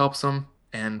finally helps them,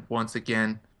 and once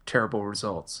again, terrible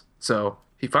results. So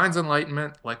he finds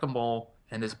enlightenment like a mole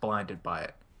and is blinded by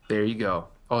it. There you go.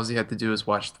 All you have to do is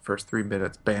watch the first 3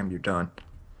 minutes. Bam, you're done.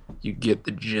 You get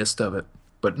the gist of it.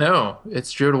 But no,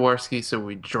 it's Jodorowsky, so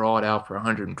we draw it out for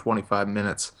 125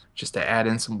 minutes just to add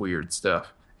in some weird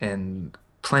stuff. And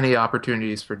plenty of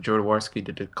opportunities for Jodorowsky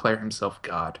to declare himself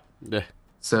God. Yeah.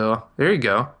 So there you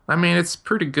go. I mean, it's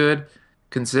pretty good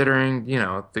considering,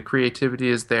 the creativity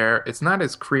is there. It's not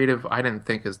as creative, I didn't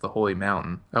think, as The Holy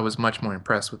Mountain. I was much more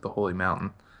impressed with The Holy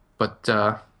Mountain. But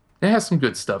it has some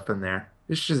good stuff in there.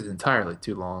 It's just entirely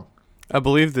too long. I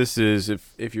believe this is,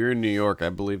 if you're in New York, I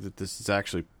believe that this is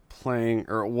actually playing,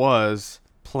 or it was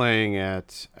playing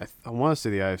at, I want to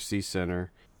say the IFC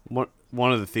Center,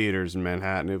 one of the theaters in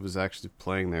Manhattan. It was actually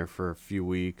playing there for a few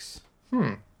weeks.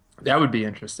 That would be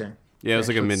interesting. Yeah, it was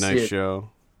like a Actually midnight see it. show.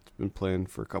 It's been playing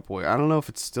for a couple weeks. I don't know if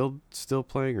it's still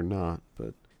playing or not, but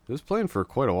it was playing for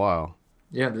quite a while.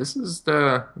 Yeah, this is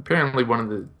apparently one of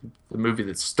the movie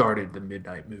that started the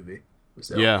Midnight movie.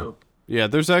 Was El Yeah. Topo. Yeah,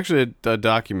 there's actually a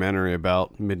documentary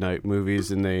about midnight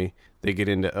movies, and they get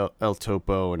into El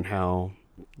Topo and how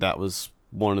that was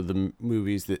one of the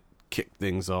movies that kicked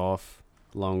things off,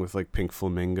 along with like Pink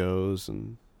Flamingos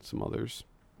and some others.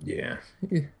 Yeah.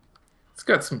 It's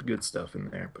got some good stuff in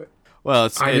there, but Well,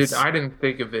 it's I didn't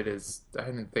think of it as I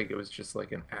didn't think it was just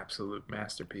like an absolute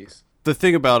masterpiece. the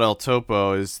thing about El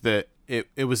Topo is that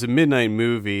it was a midnight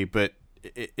movie, but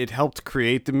it helped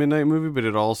create the midnight movie, but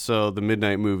it also, the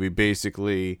midnight movie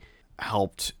basically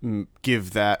helped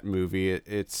give that movie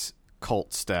its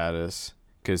cult status,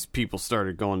 because people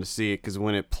started going to see it, because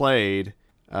when it played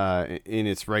in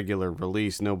its regular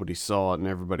release, nobody saw it and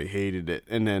everybody hated it,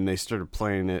 and then they started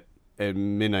playing it at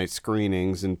midnight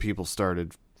screenings and people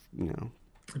started,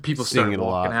 People seeing started it a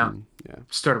lot. walking out. And, yeah.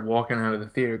 Started walking out of the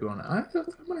theater going, I'm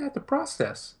gonna have to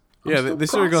process. I'm Yeah, still they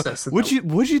started going, processing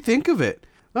what'd you think of it?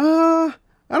 I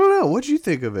don't know. What'd you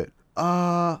think of it?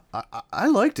 I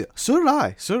liked it. So did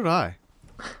I.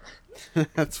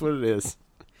 That's what it is.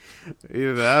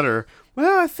 Either that or,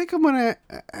 well, I think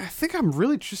I'm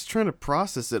really just trying to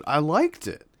process it. I liked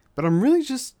it, but I'm really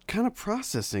just kind of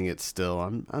processing it still. I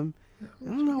don't know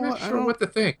I'm not sure what to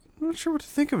think. I'm not sure what to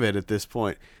think of it at this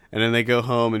point. And then they go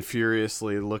home and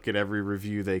furiously look at every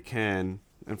review they can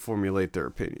and formulate their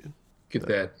opinion. Get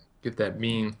that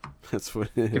mean That's what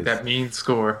it is. get that mean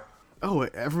score. Oh,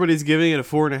 everybody's giving it a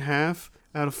 4.5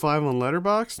 out of 5 on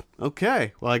Letterboxd?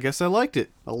 Okay, well, I guess I liked it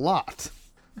a lot.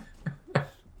 I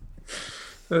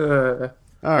All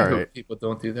hope right. people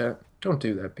don't do that. Don't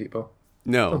do that, people.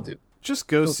 No, Don't do. just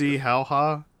go see How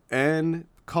Ha and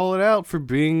call it out for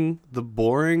being the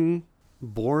boring,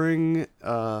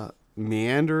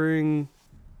 meandering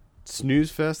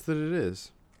snooze fest that it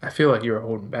is. I feel like you were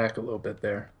holding back a little bit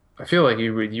there. I feel like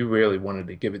you really wanted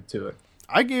to give it to it.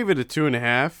 I gave it a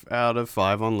 2.5 out of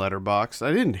 5 on Letterboxd.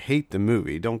 I didn't hate the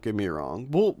movie. Don't get me wrong.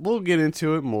 We'll get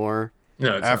into it more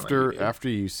No, it's not like you did. after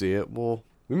you see it. We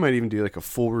might even do like a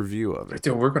full review of it.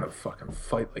 Dude, we're gonna fucking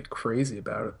fight like crazy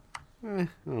about it. I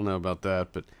don't know about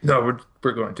that, but No,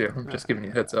 we're going to. I'm just giving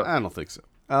you a heads up. I don't think so.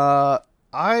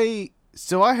 I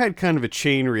had kind of a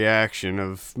chain reaction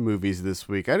of movies this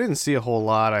week. I didn't see a whole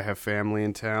lot. I have family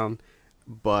in town,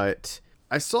 but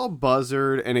I saw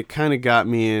Buzzard, and it kind of got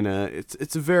me in a.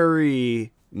 It's a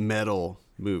very metal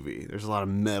movie. There's a lot of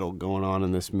metal going on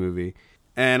in this movie,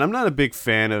 and I'm not a big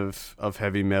fan of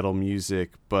heavy metal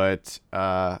music, but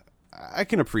I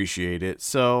can appreciate it.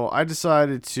 So I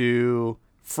decided to,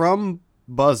 from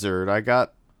Buzzard, I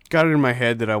got it in my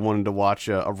head that I wanted to watch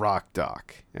a rock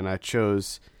doc, and I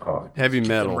chose heavy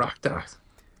metal. Rock docs.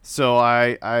 So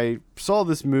I saw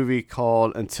this movie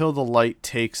called Until the Light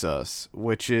Takes Us,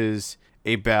 which is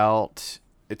about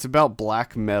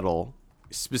black metal,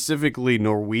 specifically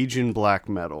Norwegian black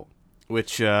metal,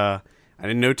 which I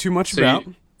didn't know too much about.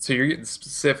 So you're getting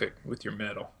specific with your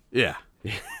metal. Yeah,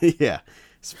 yeah,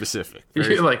 specific.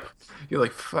 You're like,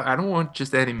 "Fuck, I don't want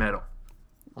just any metal.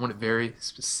 I want a very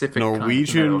specific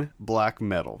Norwegian kind of metal." black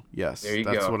metal. Yes, There you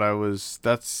that's go.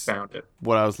 That's Found it.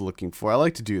 what I was looking for. I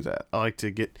like to do that. I like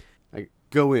to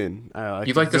go in.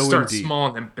 You'd like to go start in deep. small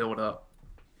and then build up.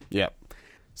 Yep.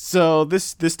 So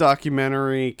this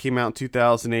documentary came out in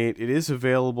 2008. It is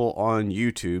available on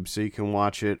YouTube, so you can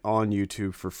watch it on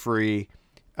YouTube for free.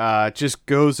 It just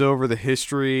goes over the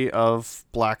history of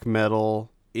black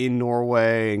metal in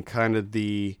Norway and kind of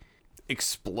the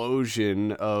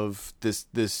explosion of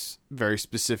this very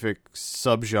specific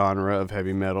subgenre of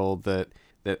heavy metal that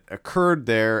occurred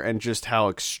there, and just how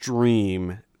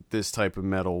extreme this type of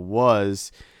metal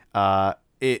was.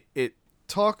 It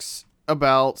talks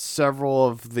about several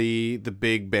of the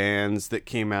big bands that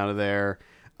came out of there,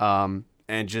 and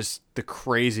just the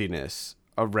craziness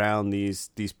around these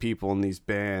people and these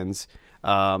bands.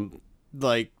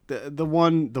 Like the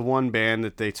one band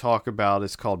that they talk about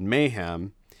is called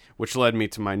Mayhem, which led me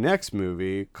to my next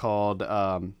movie called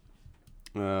what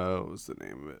was the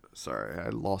name of it? Sorry, I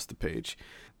lost the page.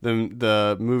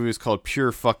 The movie is called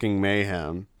Pure Fucking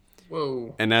Mayhem.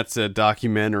 Whoa. And that's a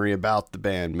documentary about the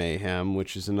band Mayhem,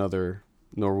 which is another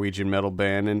Norwegian metal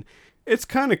band, and it's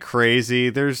kind of crazy.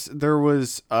 There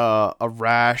was a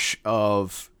rash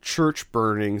of church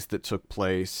burnings that took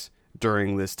place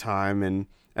during this time, and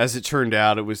as it turned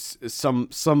out, it was some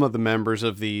of the members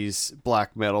of these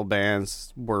black metal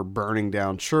bands were burning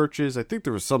down churches. I think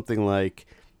there was something like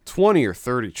 20 or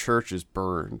 30 churches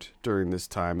burned during this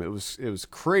time. It was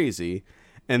crazy.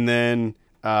 And then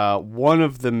one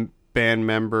of the band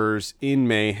members in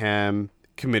Mayhem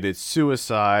committed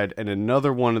suicide, and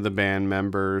another one of the band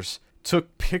members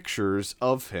took pictures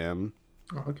of him.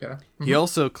 Oh, okay. Mm-hmm. He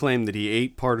also claimed that he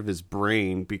ate part of his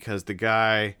brain, because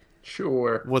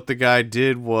what the guy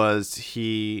did was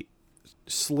he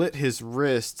slit his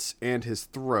wrists and his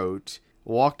throat,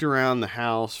 walked around the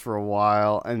house for a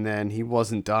while, and then he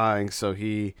wasn't dying, so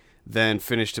he then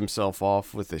finished himself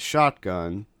off with a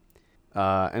shotgun.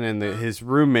 And then his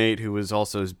roommate, who was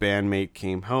also his bandmate,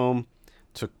 came home,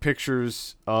 took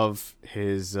pictures of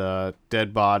his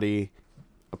dead body,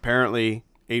 apparently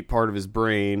ate part of his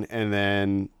brain, and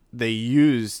then they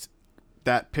used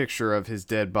that picture of his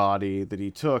dead body that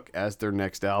he took as their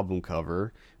next album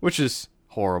cover, which is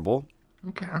horrible.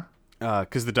 Okay.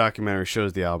 Because the documentary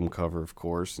shows the album cover, of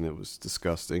course, and it was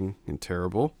disgusting and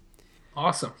terrible.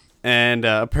 Awesome. And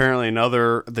apparently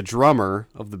the drummer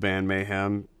of the band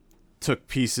Mayhem took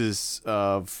pieces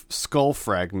of skull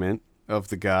fragment of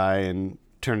the guy and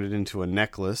turned it into a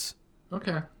necklace.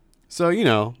 Okay. So,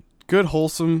 good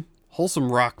wholesome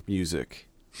rock music.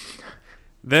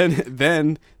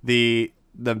 Then the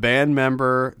band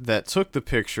member that took the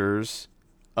pictures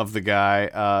of the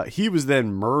guy, he was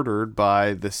then murdered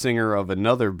by the singer of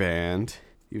another band.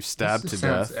 He was stabbed to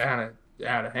death.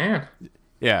 Out of hand.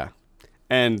 Yeah.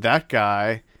 And that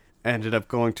guy ended up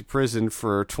going to prison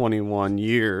for 21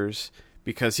 years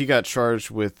because he got charged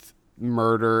with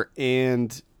murder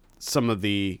and some of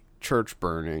the church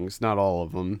burnings, not all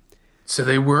of them. So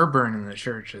they were burning the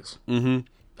churches.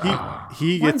 Mm-hmm.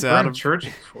 He gets out of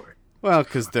churches for it. Well,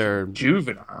 because they're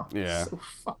juvenile. Yeah. So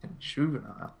fucking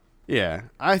juvenile. Yeah,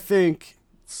 I think.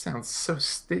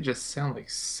 They just sound like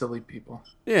silly people.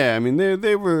 Yeah, I mean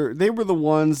they were the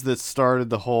ones that started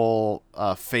the whole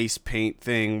face paint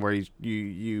thing, where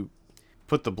you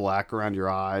put the black around your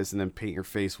eyes and then paint your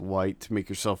face white to make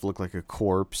yourself look like a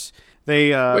corpse.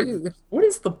 They what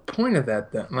is the point of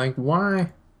that then? Like,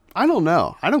 why? I don't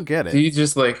know. I don't get Do it. you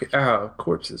just like,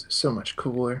 corpses are so much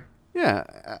cooler? Yeah,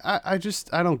 I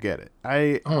don't get it.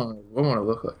 I want to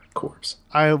look like a corpse.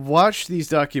 I watched these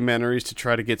documentaries to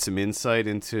try to get some insight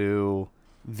into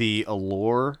the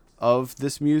allure of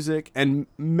this music, and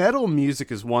metal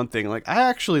music is one thing. Like, I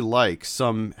actually like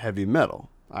some heavy metal.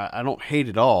 I don't hate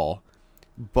it all,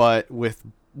 but with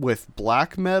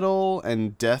black metal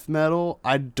and death metal,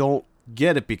 I don't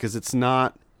get it because it's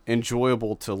not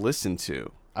enjoyable to listen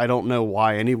to. I don't know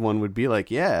why anyone would be like,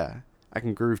 yeah, I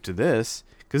can groove to this,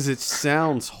 because it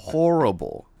sounds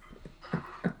horrible.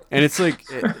 And it's like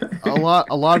a lot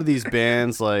of these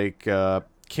bands, like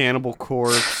Cannibal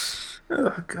Corpse.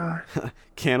 Oh God.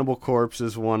 Cannibal Corpse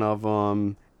is one of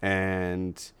them,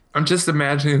 and I'm just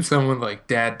imagining someone like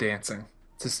dad dancing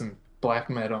to some black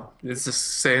metal. It's just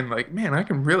saying like, man, I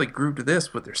can really groove to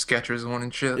this with their Skechers on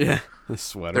and shit. yeah, the Their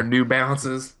sweater. New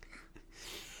Balances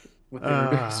with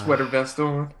their sweater vest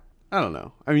on. I don't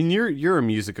know. I mean, you're a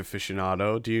music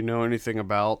aficionado. Do you know anything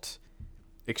about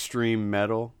extreme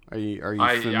metal? Are you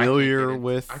familiar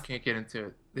with? I can't get into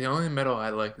it. The only metal I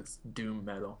like is doom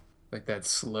metal, like that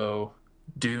slow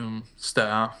doom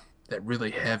style. That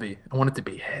really heavy. I want it to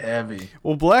be heavy,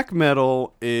 Well, black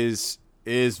metal is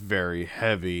very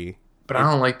heavy. but I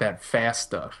don't like that fast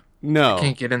stuff. No, I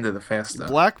can't get into the fast stuff.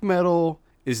 black metal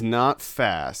is not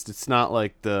fast. It's not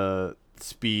like the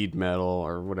speed metal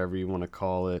or whatever you want to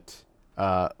call it.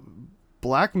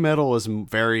 Black metal is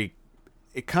very.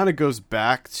 It kind of goes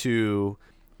back to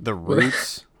the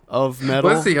roots of metal,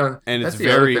 Well, and that's it's the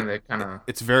other very thing that kind of.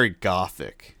 it's very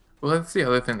gothic. Well, that's the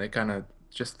other thing that kind of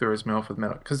just throws me off with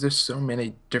metal because there's so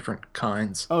many different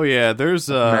kinds. Oh yeah, there's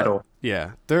Metal.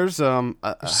 Yeah, there's There's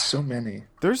so many.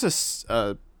 there's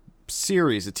a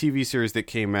series, a TV series that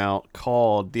came out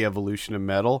called The Evolution of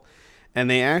Metal, and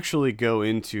they actually go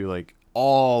into like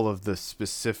all of the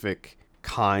specific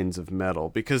kinds of metal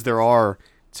because there are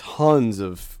tons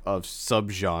of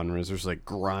subgenres. There's like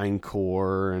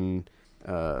grindcore and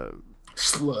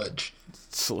Sludge.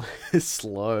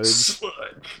 sludge.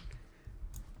 Sludge.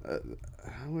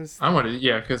 How was I want to,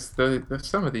 yeah, because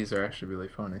some of these are actually really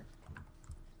funny.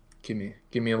 Give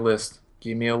me a list.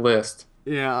 Give me a list.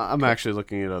 Yeah, I'm actually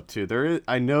looking it up too.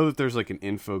 I know that there's like an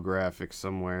infographic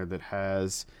somewhere that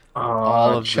has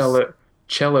all of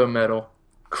cello metal,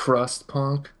 crust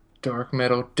punk, dark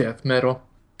metal, death metal,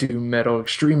 doom metal,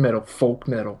 extreme metal, folk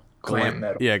metal, glam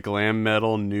metal, Yeah, glam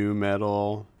metal, new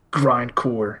metal.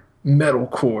 grindcore,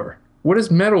 metalcore. What is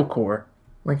metalcore?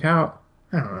 Like how?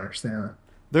 I don't understand that.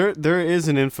 There is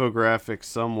an infographic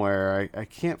somewhere. I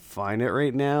can't find it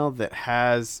right now that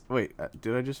has. Wait,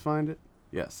 did I just find it?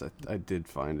 Yes, I did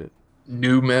find it.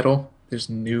 New metal. There's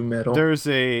new metal. There's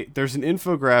an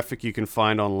infographic you can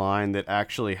find online that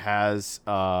actually has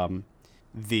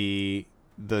the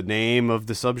name of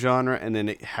the subgenre, and then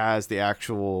it has the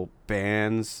actual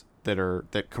bands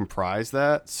that comprise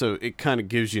that. So it kind of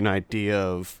gives you an idea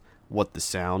of what the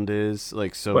sound is.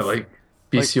 Like so, What, like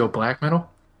BCO black metal?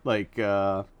 like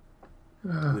the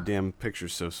damn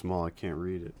picture's so small I can't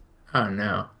read it. Oh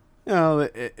no. You know,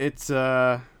 it's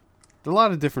a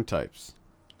lot of different types.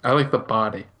 I like the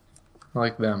Body. I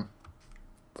like them.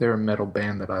 They're a metal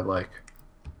band that I like.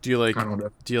 Do you like I don't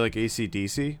know.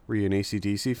 AC/DC? Were you an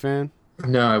AC/DC fan?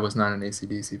 No, I was not an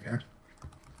AC/DC fan.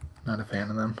 Not a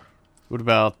fan of them. What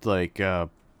about like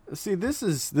see, this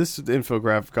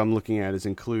infographic I'm looking at is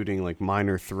including like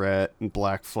Minor Threat and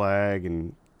Black Flag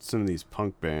and some of these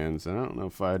punk bands, and I don't know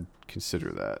if I'd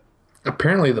consider that.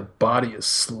 Apparently the Body is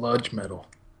sludge metal.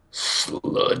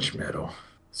 Sludge metal.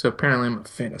 So apparently I'm a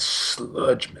fan of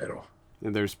sludge metal.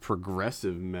 And there's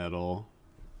progressive metal.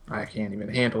 I can't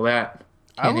even handle that.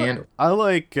 Can't handle. I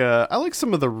like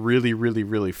some of the really, really,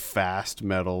 really fast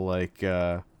metal, like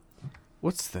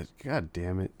what's that? God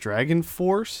damn it, Dragon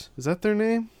Force? Is that their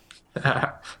name?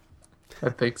 I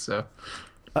think so.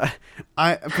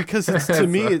 Because it's, to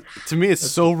me it's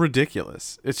so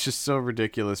ridiculous. It's just so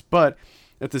ridiculous. But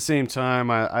at the same time,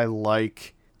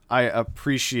 I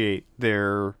appreciate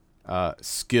their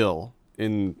skill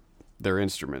in their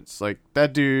instruments. Like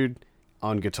that dude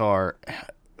on guitar,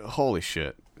 holy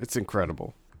shit, it's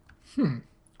incredible.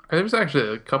 There's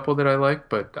actually a couple that I like,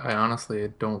 but I honestly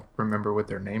don't remember what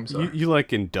their names are. You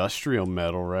like industrial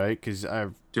metal, right? Because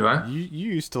Do I? You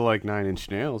used to like Nine Inch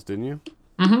Nails, didn't you?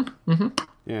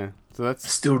 Yeah, so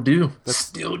Still do.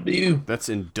 Still do. that's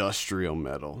industrial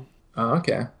metal. Oh,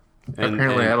 okay. And-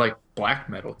 Apparently and- I like black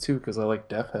metal too because I like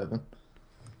Death Heaven.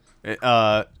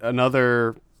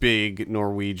 Another big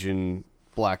Norwegian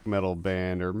black metal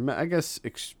band, or I guess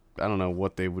I don't know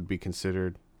what they would be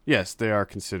considered. Yes, they are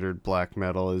considered black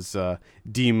metal. Is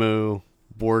Dimmu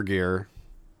Borgir?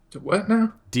 What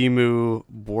now? Dimmu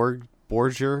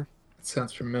Borgir? It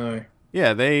sounds familiar.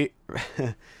 Yeah, they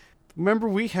remember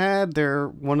we had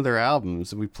one of their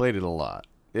albums and we played it a lot.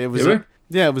 It was Did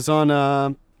we? yeah, it was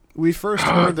on we first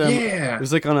heard them. It Yeah.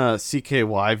 was like on a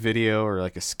CKY video or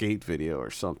like a skate video or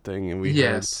something, and we heard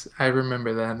Yes, I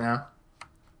remember that now.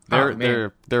 they're Oh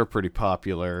man, they're a pretty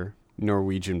popular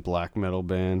Norwegian black metal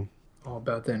band. all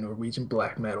about that Norwegian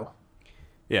black metal.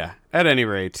 Yeah. At any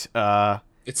rate,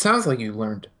 It sounds like you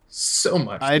learned so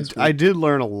much I this I week. did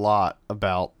learn a lot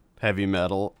about heavy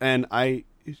metal, and I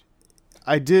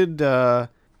did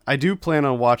I do plan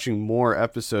on watching more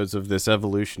episodes of this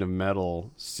Evolution of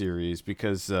Metal series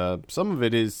because some of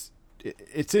it's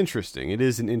interesting. It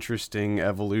is an interesting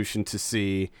evolution to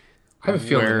see I have a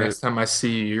feeling where next time I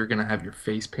see you, you're gonna have your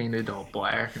face painted all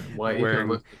black and white. You're wearing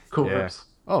gonna look like a yeah. corpse.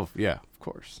 Oh yeah, of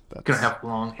course. Gonna have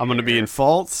long I'm going to be hair. in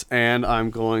faults, and I'm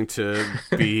going to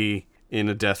be in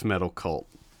a death metal cult.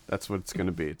 That's what it's going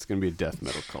to be. It's going to be a death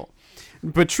metal cult.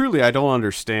 But truly, I don't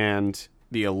understand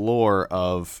the allure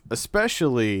of,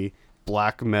 especially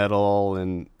black metal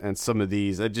and some of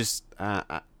these. I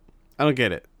don't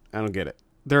get it. I don't get it.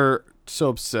 They're so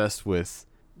obsessed with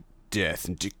death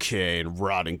and decay and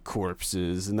rotting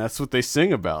corpses, and that's what they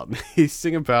sing about. They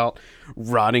sing about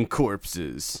rotting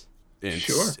corpses.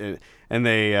 Sure. And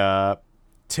they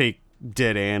take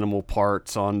dead animal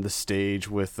parts on the stage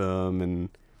with them, and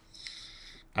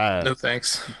No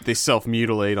thanks. they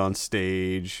self-mutilate on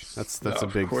stage. That's No, a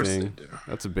of big course they thing. do.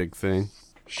 That's a big thing.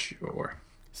 Sure.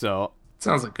 So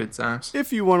Sounds like good times.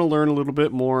 if you want to learn a little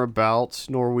bit more about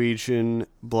Norwegian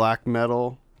black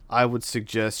metal, I would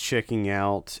suggest checking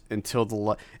out Until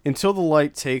the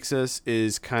Light Takes Us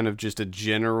is kind of just a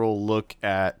general look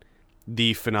at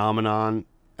the phenomenon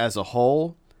as a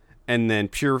whole, and then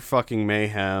Pure Fucking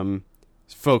Mayhem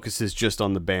focuses just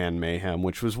on the band Mayhem,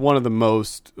 which was one of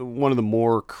the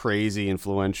more crazy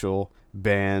influential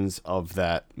bands of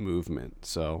that movement.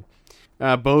 So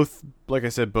both, like I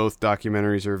said, both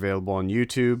documentaries are available on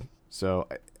YouTube. So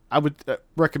I would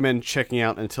recommend checking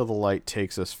out Until the Light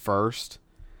Takes Us first.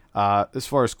 As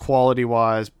far as quality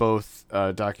wise, both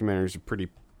documentaries are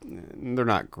they're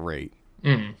not great.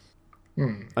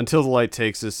 Until the Light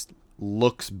Takes Us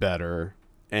looks better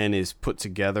and is put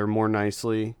together more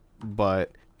nicely,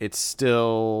 but it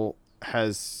still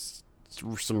has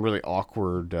some really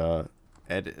awkward the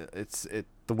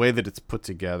way that it's put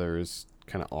together is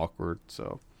kind of awkward.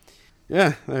 So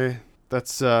yeah,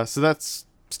 that's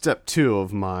step 2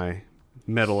 of my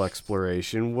metal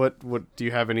exploration. What do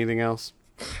you have anything else?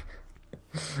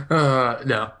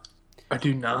 No, I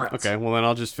do not. Okay, well then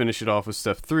I'll just finish it off with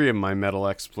step 3 of my metal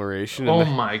exploration. Oh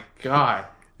my god.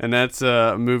 And that's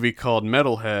a movie called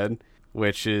Metalhead,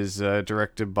 which is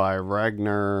directed by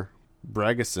Ragnar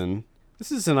Bragason.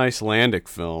 This is an Icelandic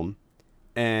film,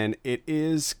 and it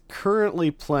is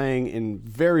currently playing in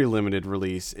very limited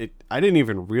release. I didn't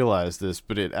even realize this,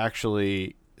 but it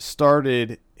actually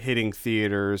started hitting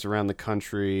theaters around the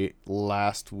country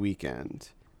last weekend.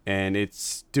 And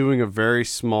it's doing a very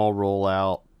small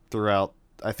rollout throughout.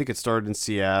 I think it started in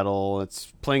Seattle.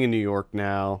 It's playing in New York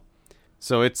now.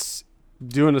 So it's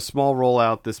doing a small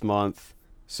rollout this month.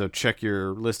 So check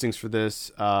your listings for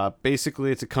this.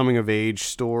 Basically, it's a coming-of-age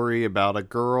story about a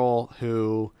girl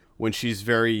who, when she's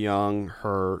very young,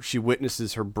 she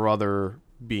witnesses her brother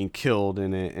being killed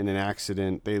in an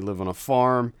accident. They live on a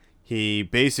farm. He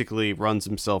basically runs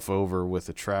himself over with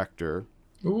a tractor.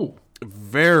 Ooh.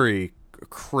 Very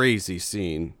crazy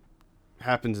scene.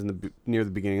 Happens near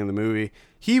the beginning of the movie.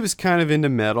 He was kind of into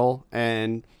metal,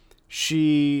 and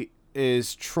she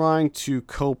is trying to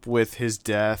cope with his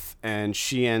death, and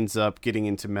she ends up getting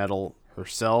into metal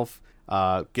herself.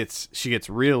 She gets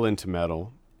real into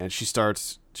metal, and she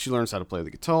learns how to play the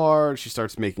guitar. She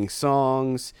starts making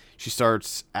songs. She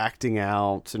starts acting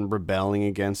out and rebelling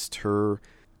against her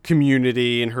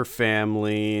community and her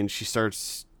family, and she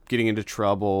starts getting into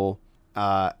trouble.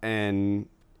 And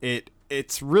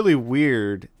it's really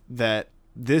weird that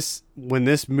when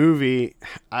this movie,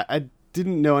 I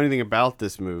didn't know anything about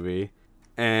this movie,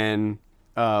 and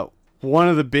one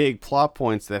of the big plot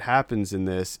points that happens in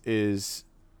this is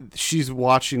she's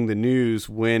watching the news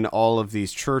when all of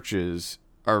these churches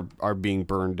are being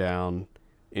burned down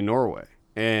in Norway.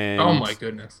 And Oh my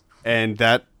goodness. and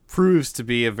that proves to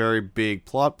be a very big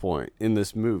plot point in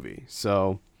this movie.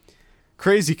 So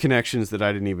crazy connections that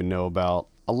I didn't even know about.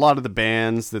 A lot of the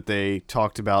bands that they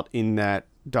talked about in that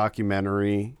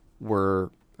documentary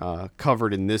were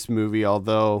covered in this movie,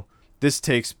 although this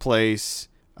takes place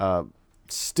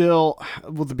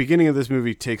the beginning of this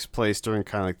movie takes place during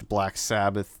kind of like the Black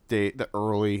Sabbath day, the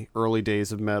early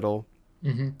days of metal.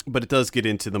 But it does get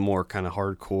into the more kind of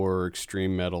hardcore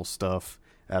extreme metal stuff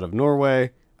out of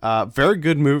Norway. Very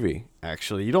good movie,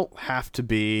 actually. You don't have to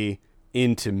be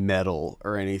into metal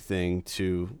or anything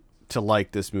to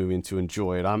like this movie and to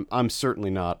enjoy it. I'm certainly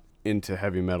not into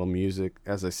heavy metal music,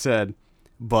 as I said,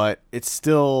 but it's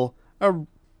still a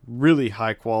really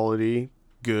high quality,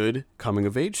 good coming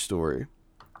of age story.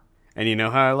 And you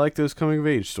know how I like those coming of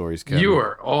age stories, Kevin. You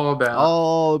are all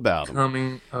about them.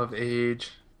 Coming of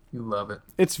age. You love it.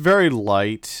 It's very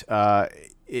light.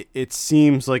 It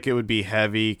seems like it would be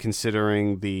heavy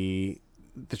considering the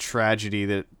tragedy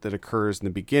that occurs in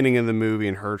the beginning of the movie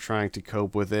and her trying to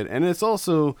cope with it. And it's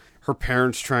also her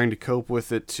parents trying to cope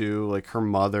with it too. Like, her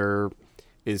mother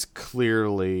is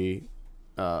clearly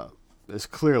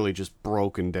just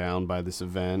broken down by this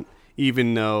event,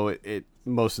 even though it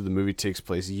most of the movie takes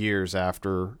place years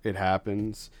after it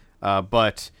happens.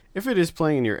 But if it is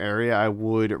playing in your area, I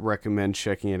would recommend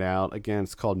checking it out. Again,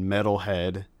 it's called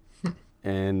Metalhead.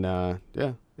 And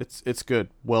yeah, it's good.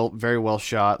 Very well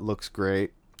shot. Looks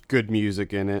great. Good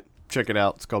music in it. Check it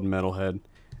out. It's called Metalhead.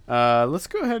 Let's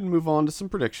go ahead and move on to some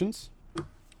predictions.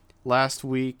 Last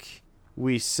week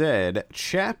we said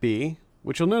Chappie,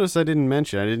 which you'll notice I didn't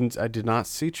mention. I did not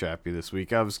see Chappie this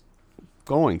week. I was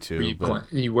going to.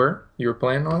 You were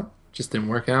planning on it? Just didn't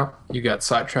work out. You got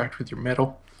sidetracked with your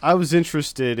metal. I was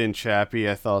interested in Chappie.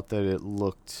 I thought it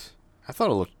looked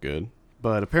good.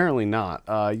 But apparently not.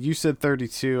 You said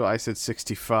 32. I said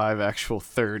 65. Actual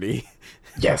 30.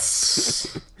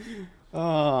 Yes.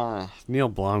 Neil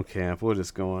Blomkamp. What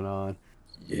is going on?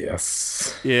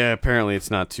 Yes. Yeah, apparently it's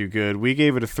not too good. We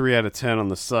gave it a 3 out of 10 on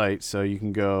the site, so you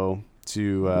can go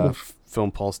to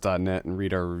filmpulse.net and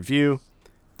read our review.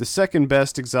 The second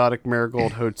best exotic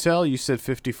Marigold Hotel. You said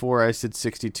 54. I said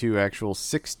 62. Actual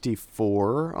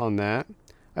 64 on that.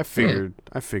 I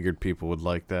figured people would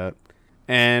like that.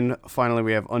 And finally,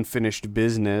 we have Unfinished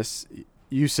Business.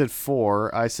 You said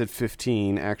 4. I said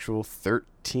 15. Actual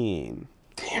 13.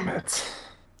 Damn it.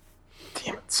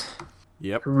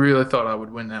 Yep. I really thought I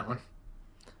would win that one.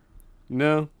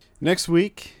 No. Next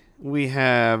week, we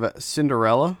have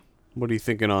Cinderella. What are you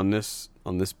thinking on this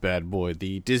bad boy?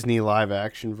 The Disney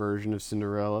live-action version of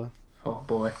Cinderella. Oh,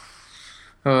 boy.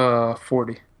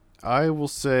 40. I will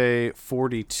say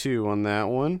 42 on that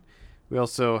one. We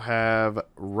also have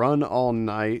Run All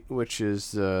Night, which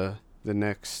is the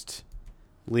next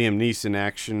Liam Neeson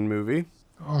action movie.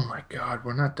 Oh my God,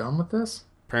 we're not done with this?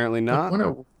 Apparently not.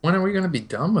 When are we going to be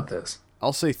done with this?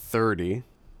 I'll say 30.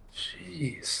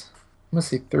 Jeez. I'm going to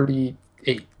say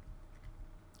 38.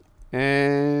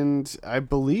 And I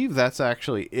believe that's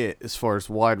actually it as far as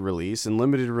wide release. In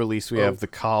limited release, we have The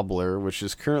Cobbler, which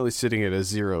is currently sitting at a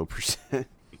 0%.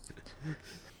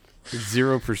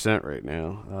 0% right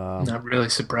now. Not really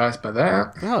surprised by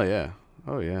that.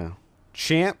 Oh yeah.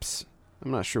 Champs.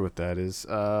 I'm not sure what that is.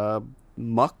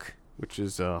 Muck, which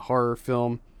is a horror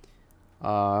film.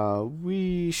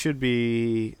 We should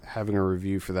be having a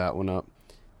review for that one up.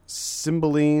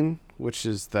 Cymbeline, which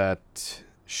is that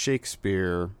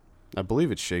Shakespeare. I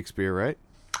believe it's Shakespeare, right?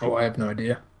 Oh, I have no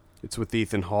idea. It's with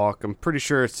Ethan Hawke. I'm pretty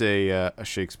sure it's a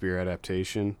Shakespeare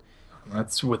adaptation.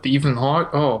 That's with Ethan Hawke?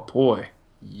 Oh, boy.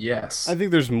 Yes. I think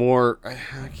there's more. I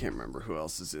can't remember who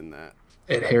else is in that.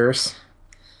 Ed Harris.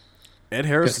 Ed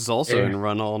Harris is also in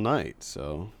Run All Night,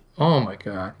 so. Oh my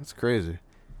God. That's crazy.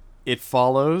 It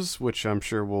Follows, which I'm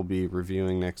sure we'll be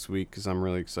reviewing next week because I'm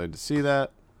really excited to see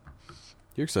that.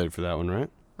 You're excited for that one, right?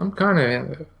 I'm kind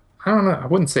of, I don't know. I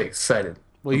wouldn't say excited.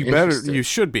 Well, you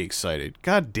should be excited.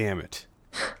 God damn it.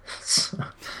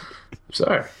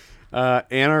 Sorry.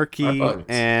 Anarchy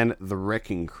and The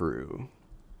Wrecking Crew.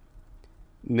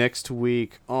 Next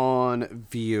week on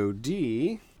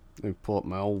VOD, let me pull up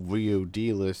my old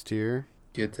VOD list here.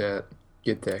 Get that.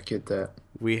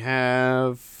 We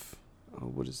have,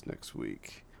 what is next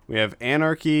week? We have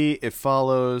Anarchy, It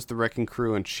Follows, The Wrecking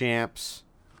Crew, and Champs.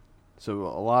 So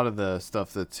a lot of the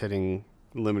stuff that's hitting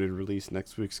limited release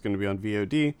next week is going to be on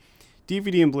VOD.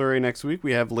 DVD and Blu-ray next week.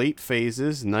 We have Late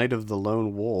Phases, Night of the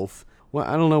Lone Wolf. Well,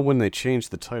 I don't know when they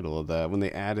changed the title of that, when they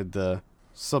added the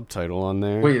subtitle on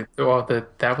there. Wait, well,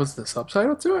 that was the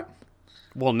subtitle to it?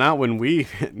 Well, not when we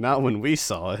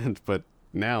saw it, but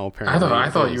now apparently. I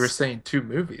thought you were saying 2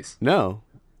 movies. No.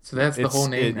 So that's the whole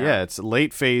name now. Yeah, it's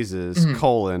Late Phases,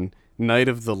 Night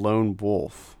of the Lone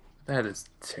Wolf. That is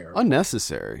terrible.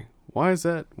 Unnecessary. Why is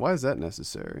that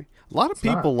necessary? A lot of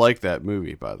people like that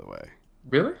movie, by the way.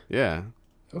 Really? Yeah.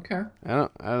 Okay.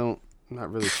 I'm not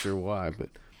really sure why, but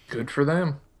good for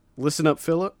them. Listen Up,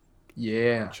 Philip.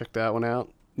 Yeah. Check that one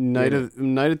out. Night at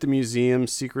the Museum,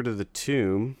 Secret of the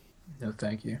Tomb. No,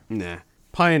 thank you. Nah.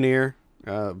 Pioneer.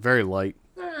 Very light.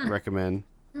 Recommend.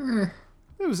 It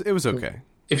was okay.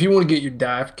 If you want to get your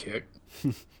dive kicked.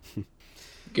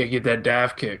 Gotta get that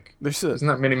dive kick. There's There's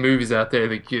not many movies out there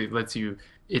that lets you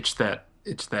itch that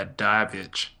dive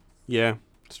itch. yeah,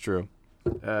 it's true.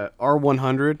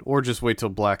 R100, or just wait till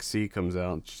Black Sea comes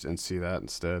out and see that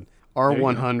instead.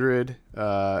 R100.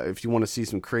 If you want to see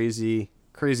some crazy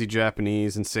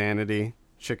Japanese insanity,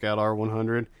 check out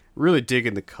R100. Really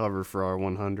digging the cover for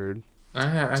R100.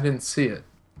 I didn't see it.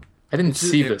 I didn't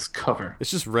see this cover.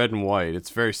 It's just red and white. It's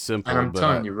very simple. And I'm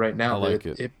telling you right now, I like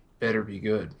it. It better be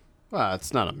good. Well,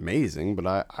 it's not amazing, but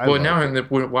I Well, like now it.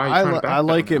 why are you trying to I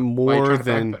like backpedal it now? Why are you more trying to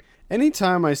than backpedal?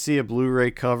 anytime I see a Blu-ray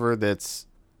cover that's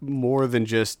more than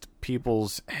just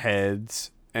people's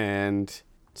heads and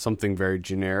something very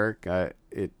generic.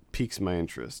 It piques my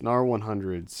interest. And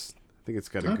R100's, I think it's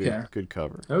got a good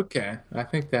cover. Okay, I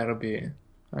think that'll be.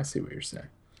 I see what you're saying.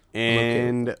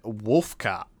 And Wolf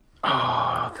Cop.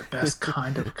 Oh, the best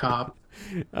kind of cop.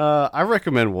 I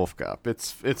recommend Wolf Cop.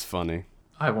 It's funny.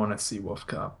 I want to see Wolf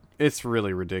Cop. It's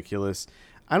really ridiculous.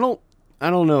 I don't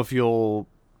know if you'll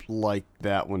like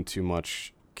that one too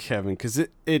much, Kevin, because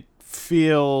it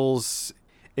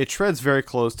treads very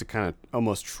close to kind of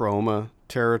almost trauma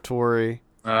territory.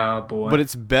 Oh boy! But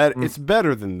it's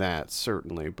better than that,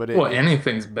 certainly. But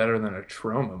anything's better than a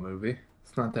trauma movie.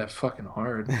 It's not that fucking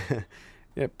hard.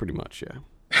 Yeah, pretty much. Yeah.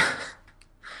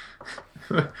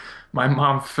 My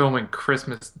mom filming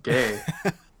Christmas Day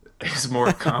is more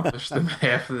accomplished than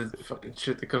half of the fucking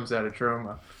shit that comes out of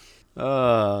trauma.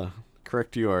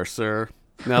 Correct you are, sir.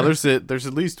 Now there's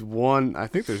at least one. I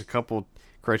think there's a couple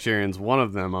Criterions. One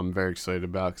of them I'm very excited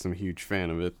about because I'm a huge fan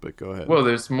of it. But go ahead. Well,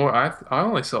 there's more. I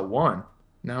only saw one.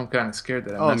 Now I'm kind of scared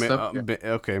that I messed up.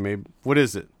 Okay, maybe. What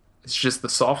is it? It's just The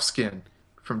Soft Skin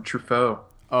from Truffaut.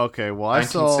 Okay, well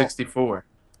 1964.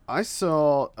 I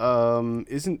saw.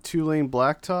 Isn't Two-Lane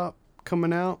Blacktop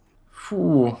coming out?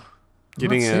 Ooh,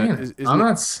 Getting I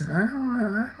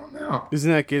don't know.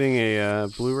 Isn't that getting a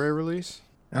Blu-ray release?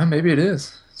 Maybe it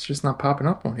is. It's just not popping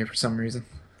up on here for some reason.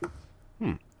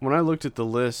 When I looked at the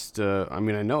list, I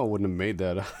know I wouldn't have made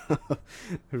that up.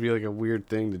 It'd be like a weird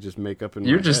thing to just make up in my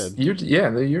head. You're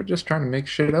just trying to make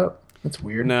shit up. That's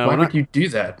weird. No, why would you do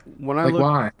that?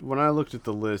 Why? When I looked at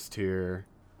the list here,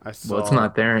 I saw. Well, it's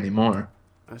not there anymore.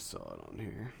 I saw it on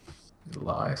here.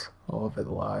 Lies. All of it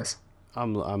lies.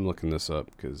 I'm looking this up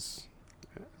because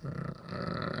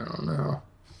I don't know.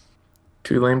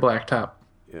 Two-Lane Blacktop.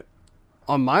 Yeah.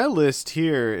 On my list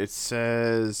here, it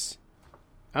says,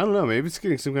 I don't know, maybe it's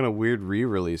getting some kind of weird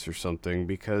re-release or something,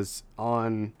 because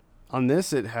on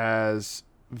this it has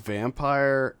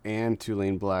Vampire and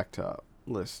Two-Lane Blacktop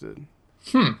listed.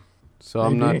 So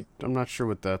Maybe. I'm not sure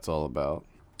what that's all about.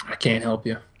 I can't help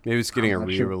you. Maybe it's getting a I'm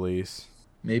not sure. re-release.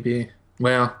 Maybe.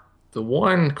 Well, the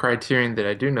one Criterion that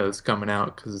I do know is coming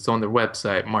out because it's on their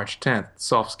website, March 10th.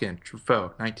 Soft Skin,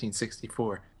 Truffaut,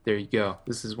 1964. There you go.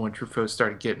 This is when Truffaut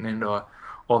started getting into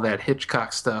all that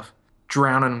Hitchcock stuff,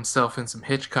 drowning himself in some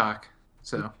Hitchcock.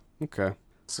 So, Okay.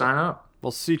 sign up.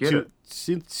 Well, see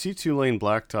Two-Lane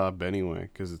Blacktop anyway,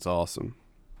 because it's awesome.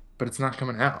 But it's not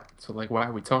coming out. So, why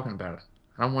are we talking about it?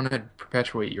 I don't want to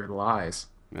perpetuate your lies.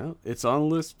 No, it's on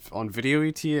list on Video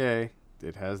ETA.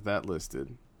 It has that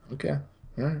listed. Okay.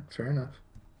 All right. Fair enough.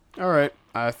 All right.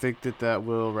 I think that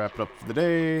will wrap it up for the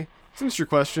day. Send us your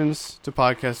questions to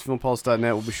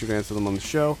podcast@filmpulse.net. We'll be sure to answer them on the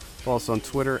show. Follow us on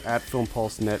Twitter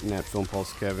 @FilmPulseNet and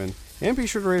 @FilmPulseKevin. And be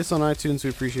sure to rate us on iTunes.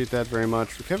 We appreciate that very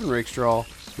much. For Kevin Rakestraw,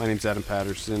 my name's Adam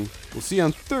Patterson. We'll see you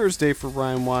on Thursday for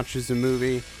Ryan Watches a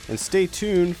Movie. And stay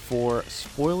tuned for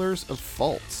Spoilers of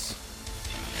Faults.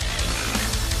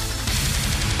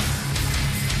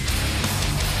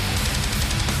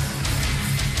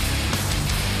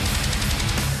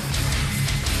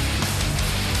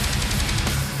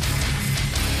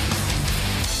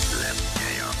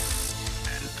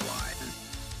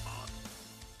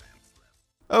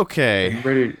 Okay.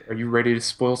 Are you ready to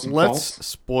spoil some Let's faults?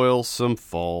 spoil some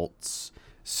faults.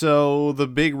 So the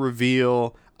big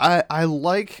reveal, I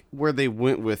like where they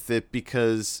went with it,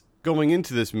 because going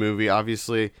into this movie,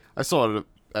 obviously, I saw it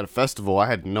at a festival. I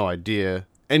had no idea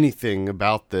anything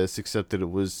about this except that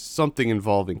it was something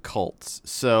involving cults.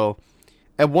 So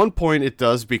at one point it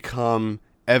does become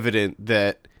evident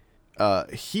that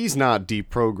he's not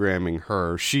deprogramming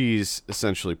her. She's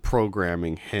essentially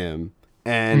programming him.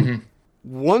 And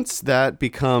once that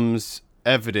becomes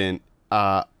evident,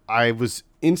 I was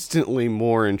instantly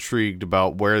more intrigued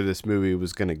about where this movie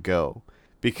was going to go,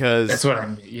 because That's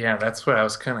what I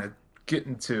was kind of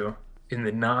getting to in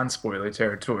the non-spoiler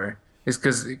territory. Is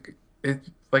because it,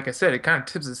 like I said, it kind of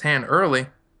tips his hand early,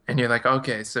 and you're like,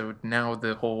 okay, so now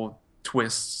the whole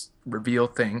twist reveal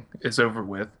thing is over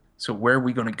with. So where are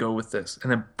we going to go with this?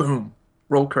 And then boom,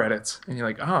 roll credits, and you're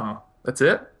like, oh, that's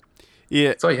it. Yeah,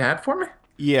 That's all you had for me?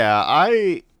 yeah.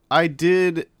 I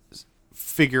did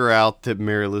figure out that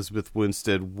Mary Elizabeth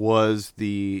Winstead was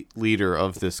the leader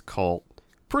of this cult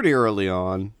pretty early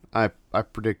on. I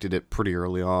predicted it pretty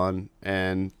early on,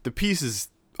 and the pieces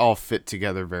all fit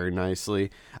together very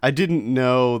nicely. I didn't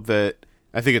know that.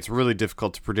 I think it's really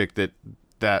difficult to predict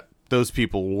that those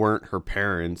people weren't her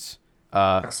parents.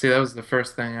 See, that was the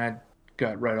first thing I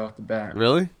got right off the bat.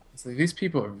 Really? It's like these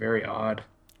people are very odd.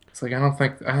 It's like I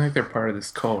think they're part of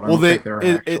this cult. I Well, don't think they're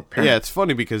actual parents. yeah, it's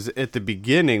funny because at the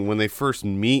beginning when they first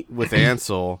meet with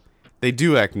Ansel, they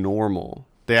do act normal.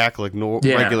 They act like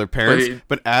regular parents,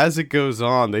 but as it goes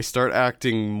on, they start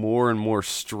acting more and more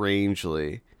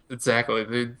strangely. Exactly.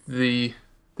 The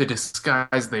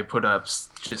disguise they put up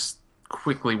just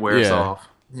quickly wears Yeah. off.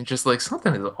 And just like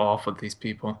something is off with these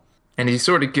people. And you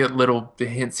sort of get little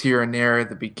hints here and there at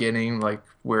the beginning, like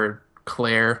where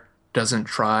Claire doesn't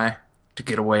try to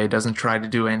get away, doesn't try to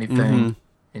do anything.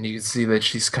 And you can see that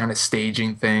she's kind of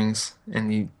staging things.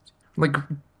 And like,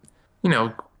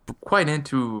 quite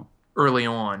into early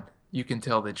on, you can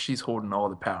tell that she's holding all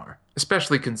the power,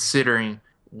 especially considering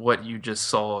what you just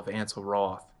saw of Ansel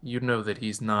Roth. You know that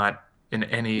he's not in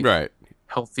any Right.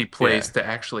 healthy place Yeah. to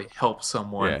actually help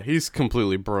someone. Yeah, he's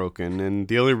completely broken, and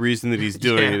the only reason that he's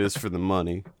doing Yeah. it is for the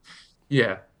money.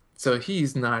 Yeah. So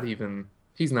he's not even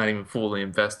fully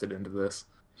invested into this.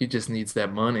 He just needs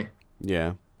that money.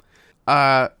 Yeah.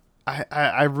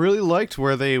 I really liked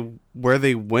where they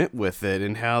went with it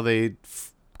and how they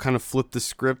kind of flipped the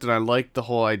script, and I liked the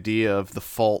whole idea of the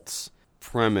false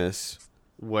premise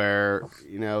where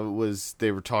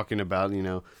they were talking about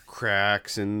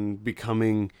cracks and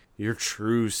becoming your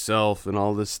true self and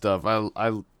all this stuff.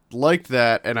 I liked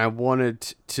that, and I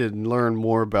wanted to learn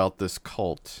more about this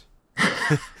cult.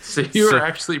 So you were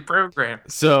actually programmed.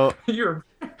 So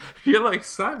You're like,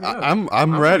 sign me up. I'm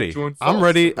gonna ready. join I'm False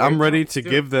ready. right I'm now. ready to Do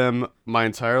it. give them my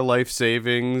entire life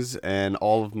savings and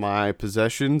all of my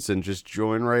possessions and just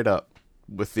join right up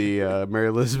with the Mary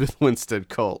Elizabeth Winstead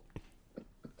cult.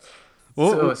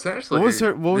 So essentially, what was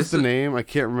this the is name? I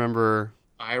can't remember.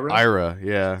 Ira. Ira.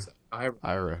 Yeah. Ira,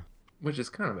 Ira. which is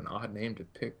kind of an odd name to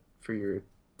pick for your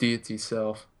deity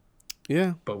self,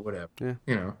 Yeah. but whatever.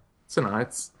 Yeah.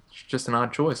 It's just an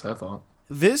odd choice, I thought.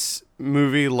 This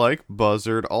movie, like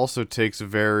Buzzard, also takes a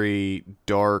very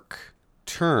dark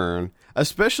turn,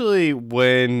 especially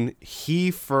when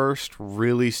he first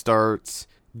really starts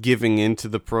giving into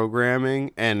the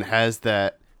programming and has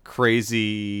that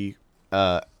crazy,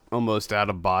 almost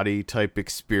out-of-body type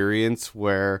experience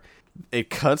where it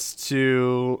cuts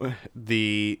to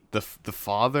the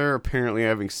father apparently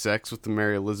having sex with the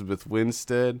Mary Elizabeth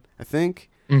Winstead, I think.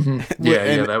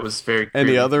 Yeah, that was very creepy. and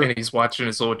the other- and he's watching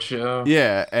his old show.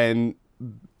 Yeah, and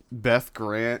Beth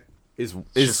Grant is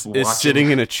Just watching.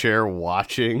 sitting in a chair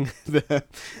watching that.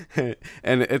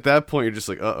 And at that point you're just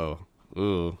like,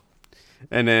 ooh.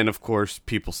 And then of course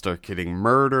people start getting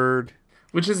murdered.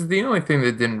 Which is the only thing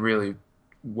that didn't really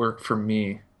work for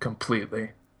me completely.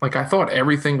 Like, I thought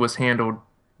everything was handled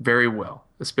very well.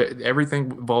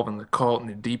 Everything involving the cult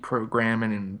and the deprogramming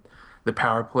and the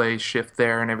power play shift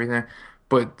there and everything.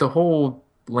 But the whole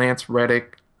Lance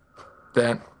Reddick,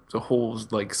 the whole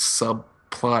like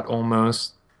subplot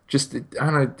almost, just, I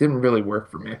don't know, it didn't really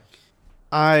work for me.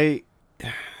 I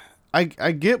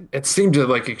get, It seemed to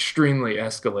like extremely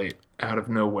escalate out of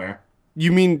nowhere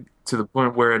you mean, to the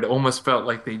point where it almost felt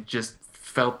like they just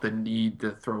felt the need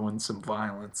to throw in some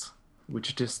violence,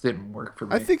 which just didn't work for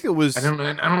me. I think it was, I don't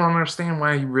understand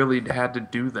why you really had to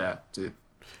do that.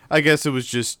 I guess it was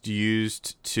just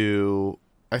used to,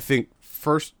 I think,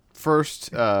 first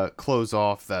close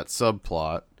off that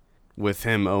subplot with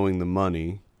him owing the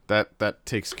money. That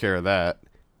takes care of that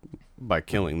by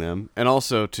killing them, and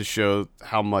also to show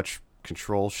how much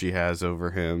control she has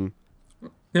over him,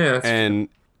 Yeah, that's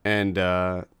and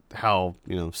how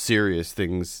serious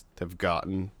things have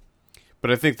gotten.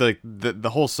 But I think like the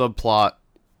whole subplot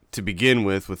to begin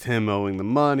with him owing the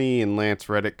money and Lance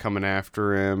Reddick coming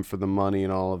after him for the money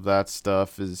and all of that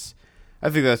stuff is, I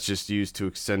think that's just used to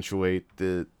accentuate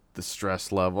the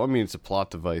stress level. I mean, it's a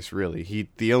plot device, really.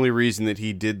 The only reason that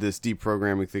he did this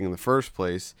deprogramming thing in the first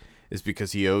place is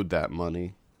because he owed that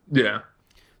money. yeah.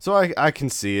 So I can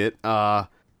see it. I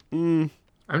think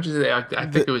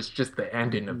it was just the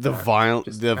ending of The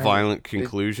that. violent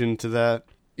conclusion to that.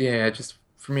 Yeah, just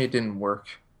for me, it didn't work.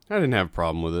 I didn't have a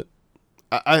problem with it.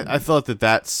 I thought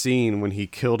that scene when he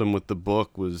killed him with the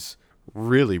book was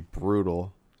really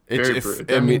brutal. Very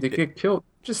brutal. I mean, they get killed.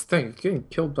 Just think, getting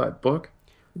killed by a book.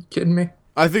 You kidding me?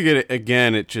 I think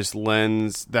it just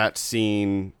lends, that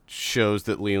scene shows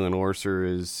that Leland Orser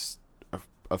is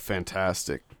a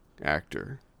fantastic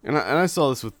actor. And I saw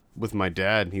this with my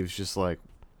dad, and he was just like,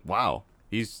 "Wow,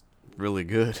 he's really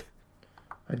good."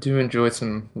 I do enjoy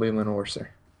some Leland Orser.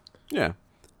 Yeah,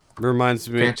 it reminds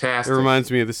me. Fantastic. It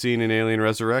reminds me of the scene in Alien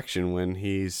Resurrection when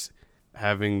he's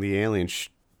having the alien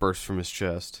burst from his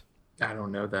chest. I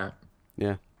don't know that.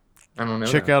 Yeah. I don't know.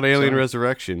 Check out Alien Sorry.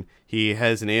 Resurrection. He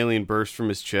has an alien burst from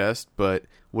his chest, but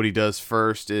what he does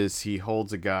first is he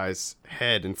holds a guy's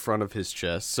head in front of his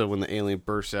chest, so when the alien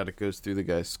bursts out, it goes through the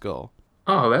guy's skull.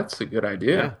 Oh, that's a good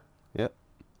idea. Yeah. Yep.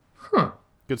 Huh.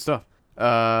 Good stuff.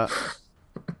 Uh,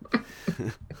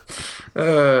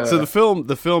 So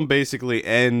the film basically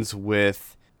ends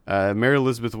with Mary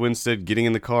Elizabeth Winstead getting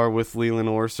in the car with Leland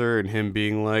Orser and him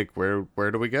being like,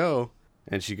 where do we go?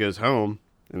 And she goes home,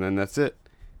 and then that's it.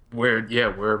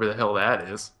 wherever the hell that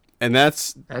is. And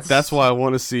that's why I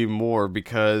want to see more,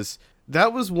 because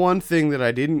that was one thing that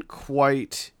I didn't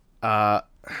quite I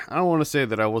don't want to say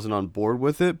that I wasn't on board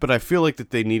with it, but I feel like that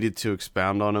they needed to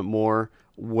expound on it more,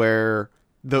 where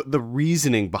the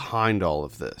reasoning behind all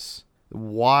of this.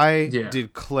 Why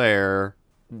did Claire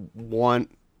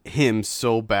want him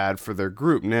so bad for their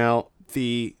group? Now,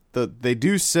 they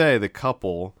do say, the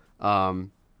couple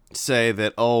say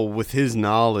that, with his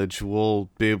knowledge, we'll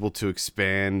be able to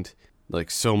expand the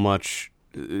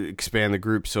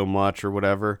group so much or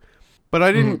whatever. But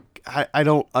I didn't. I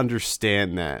don't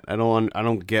understand that. I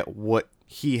don't get what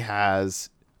he has,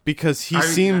 because he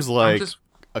seems like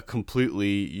a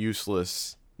completely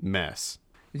useless mess.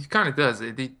 He kind of does.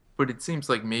 But it seems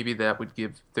like maybe that would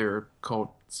give their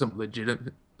cult some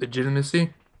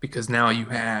legitimacy, because now you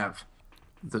have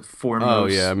the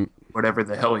foremost, whatever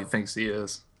the hell he thinks he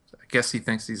is. I guess he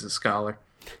thinks he's a scholar.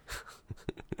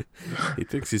 He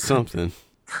thinks he's something.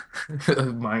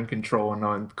 Mind control and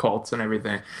on cults and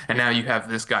everything. And now you have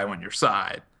this guy on your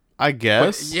side. I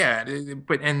guess.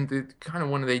 But kind of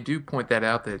when they do point that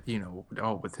out, that,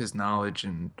 with his knowledge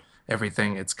and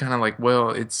everything, it's kind of like, well,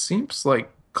 it seems like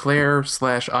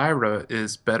Claire/Ira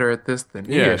is better at this than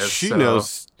he is. She so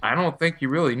knows. I don't think you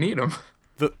really need him.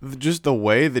 Just the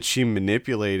way that she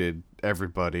manipulated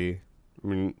everybody. I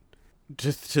mean,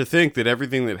 just to think that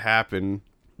everything that happened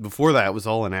before that was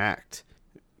all an act.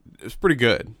 It was pretty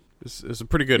good. It was a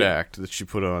pretty good act that she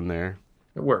put on there.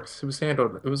 It works. It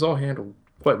was all handled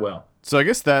quite well. So I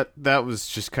guess that was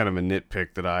just kind of a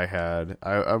nitpick that I had.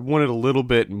 I wanted a little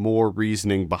bit more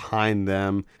reasoning behind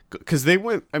them, because they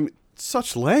went,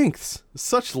 such lengths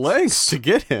to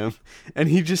get him, and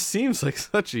he just seems like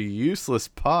such a useless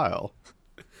pile.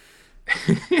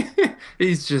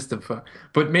 He's just a fuck.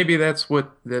 But maybe that's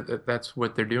what they're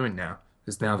doing now.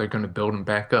 Is now they're going to build him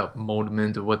back up, mold him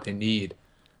into what they need.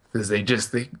 Because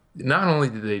they not only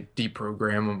did they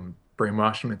deprogram him,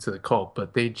 brainwash him into the cult,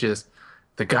 but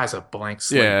the guy's a blank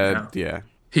slate now. Yeah.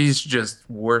 He's just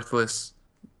worthless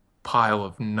pile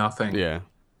of nothing. Yeah.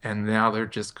 And now they're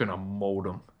just going to mold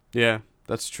him. Yeah,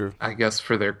 that's true. I guess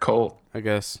for their cult. I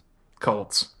guess.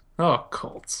 Cults. Oh,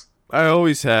 cults. I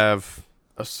always have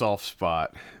a soft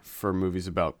spot for movies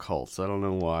about cults. I don't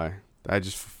know why.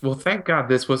 Well, thank God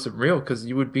this wasn't real, because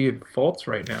you would be in faults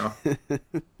right now.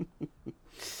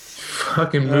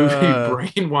 Fucking movie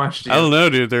brainwashed you. I don't know,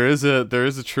 dude. There is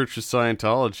a Church of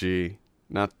Scientology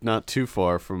not too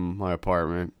far from my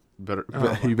apartment.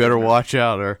 You better watch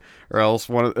out, or else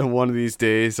one of these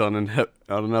days on an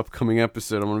upcoming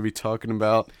episode, I'm going to be talking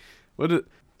about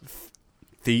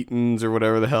Thetans or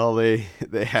whatever the hell they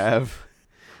have.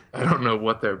 I don't know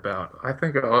what they're about. I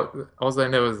think all I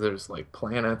know is there's like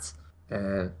planets,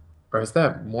 or is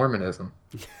that Mormonism?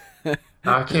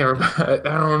 I can't remember.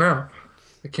 I don't know.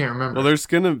 I can't remember. Well, there's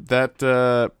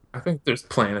I think there's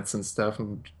planets and stuff,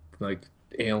 and like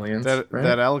aliens. That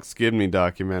right? Alex Gibney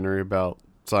documentary about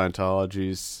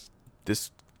Scientology's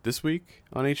this week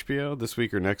on HBO, this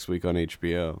week or next week on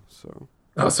HBO. So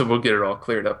we'll get it all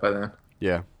cleared up by then.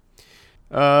 Yeah.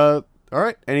 All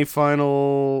right. Any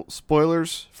final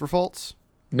spoilers for Faults?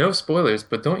 No spoilers,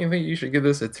 but don't you think you should give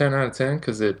this a 10 out of 10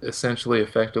 because it essentially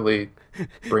effectively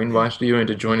brainwashed you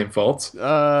into joining Faults?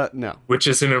 No. Which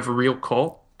isn't a real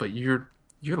cult, but you're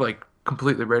like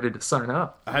completely ready to sign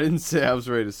up. I didn't say I was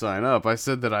ready to sign up. I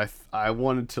said that I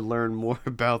wanted to learn more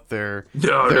about their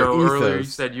No, ethos. earlier you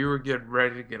said you were getting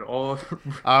ready to get all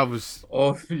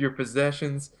of your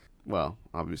possessions. Well,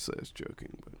 obviously I was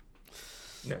joking, but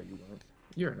no, you weren't.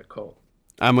 You're in a cult.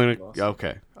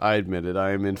 Okay, I admit it.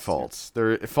 I am in Faults.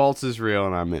 Faults is real,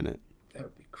 and I'm in it. That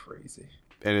would be crazy.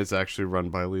 And it's actually run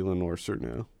by Leland Orser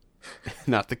now,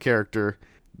 not the character,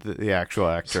 the actual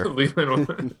actor.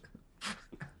 Leland.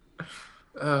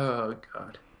 Oh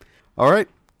God. All right,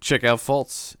 check out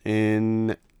Faults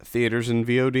in theaters and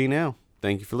VOD now.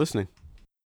 Thank you for listening.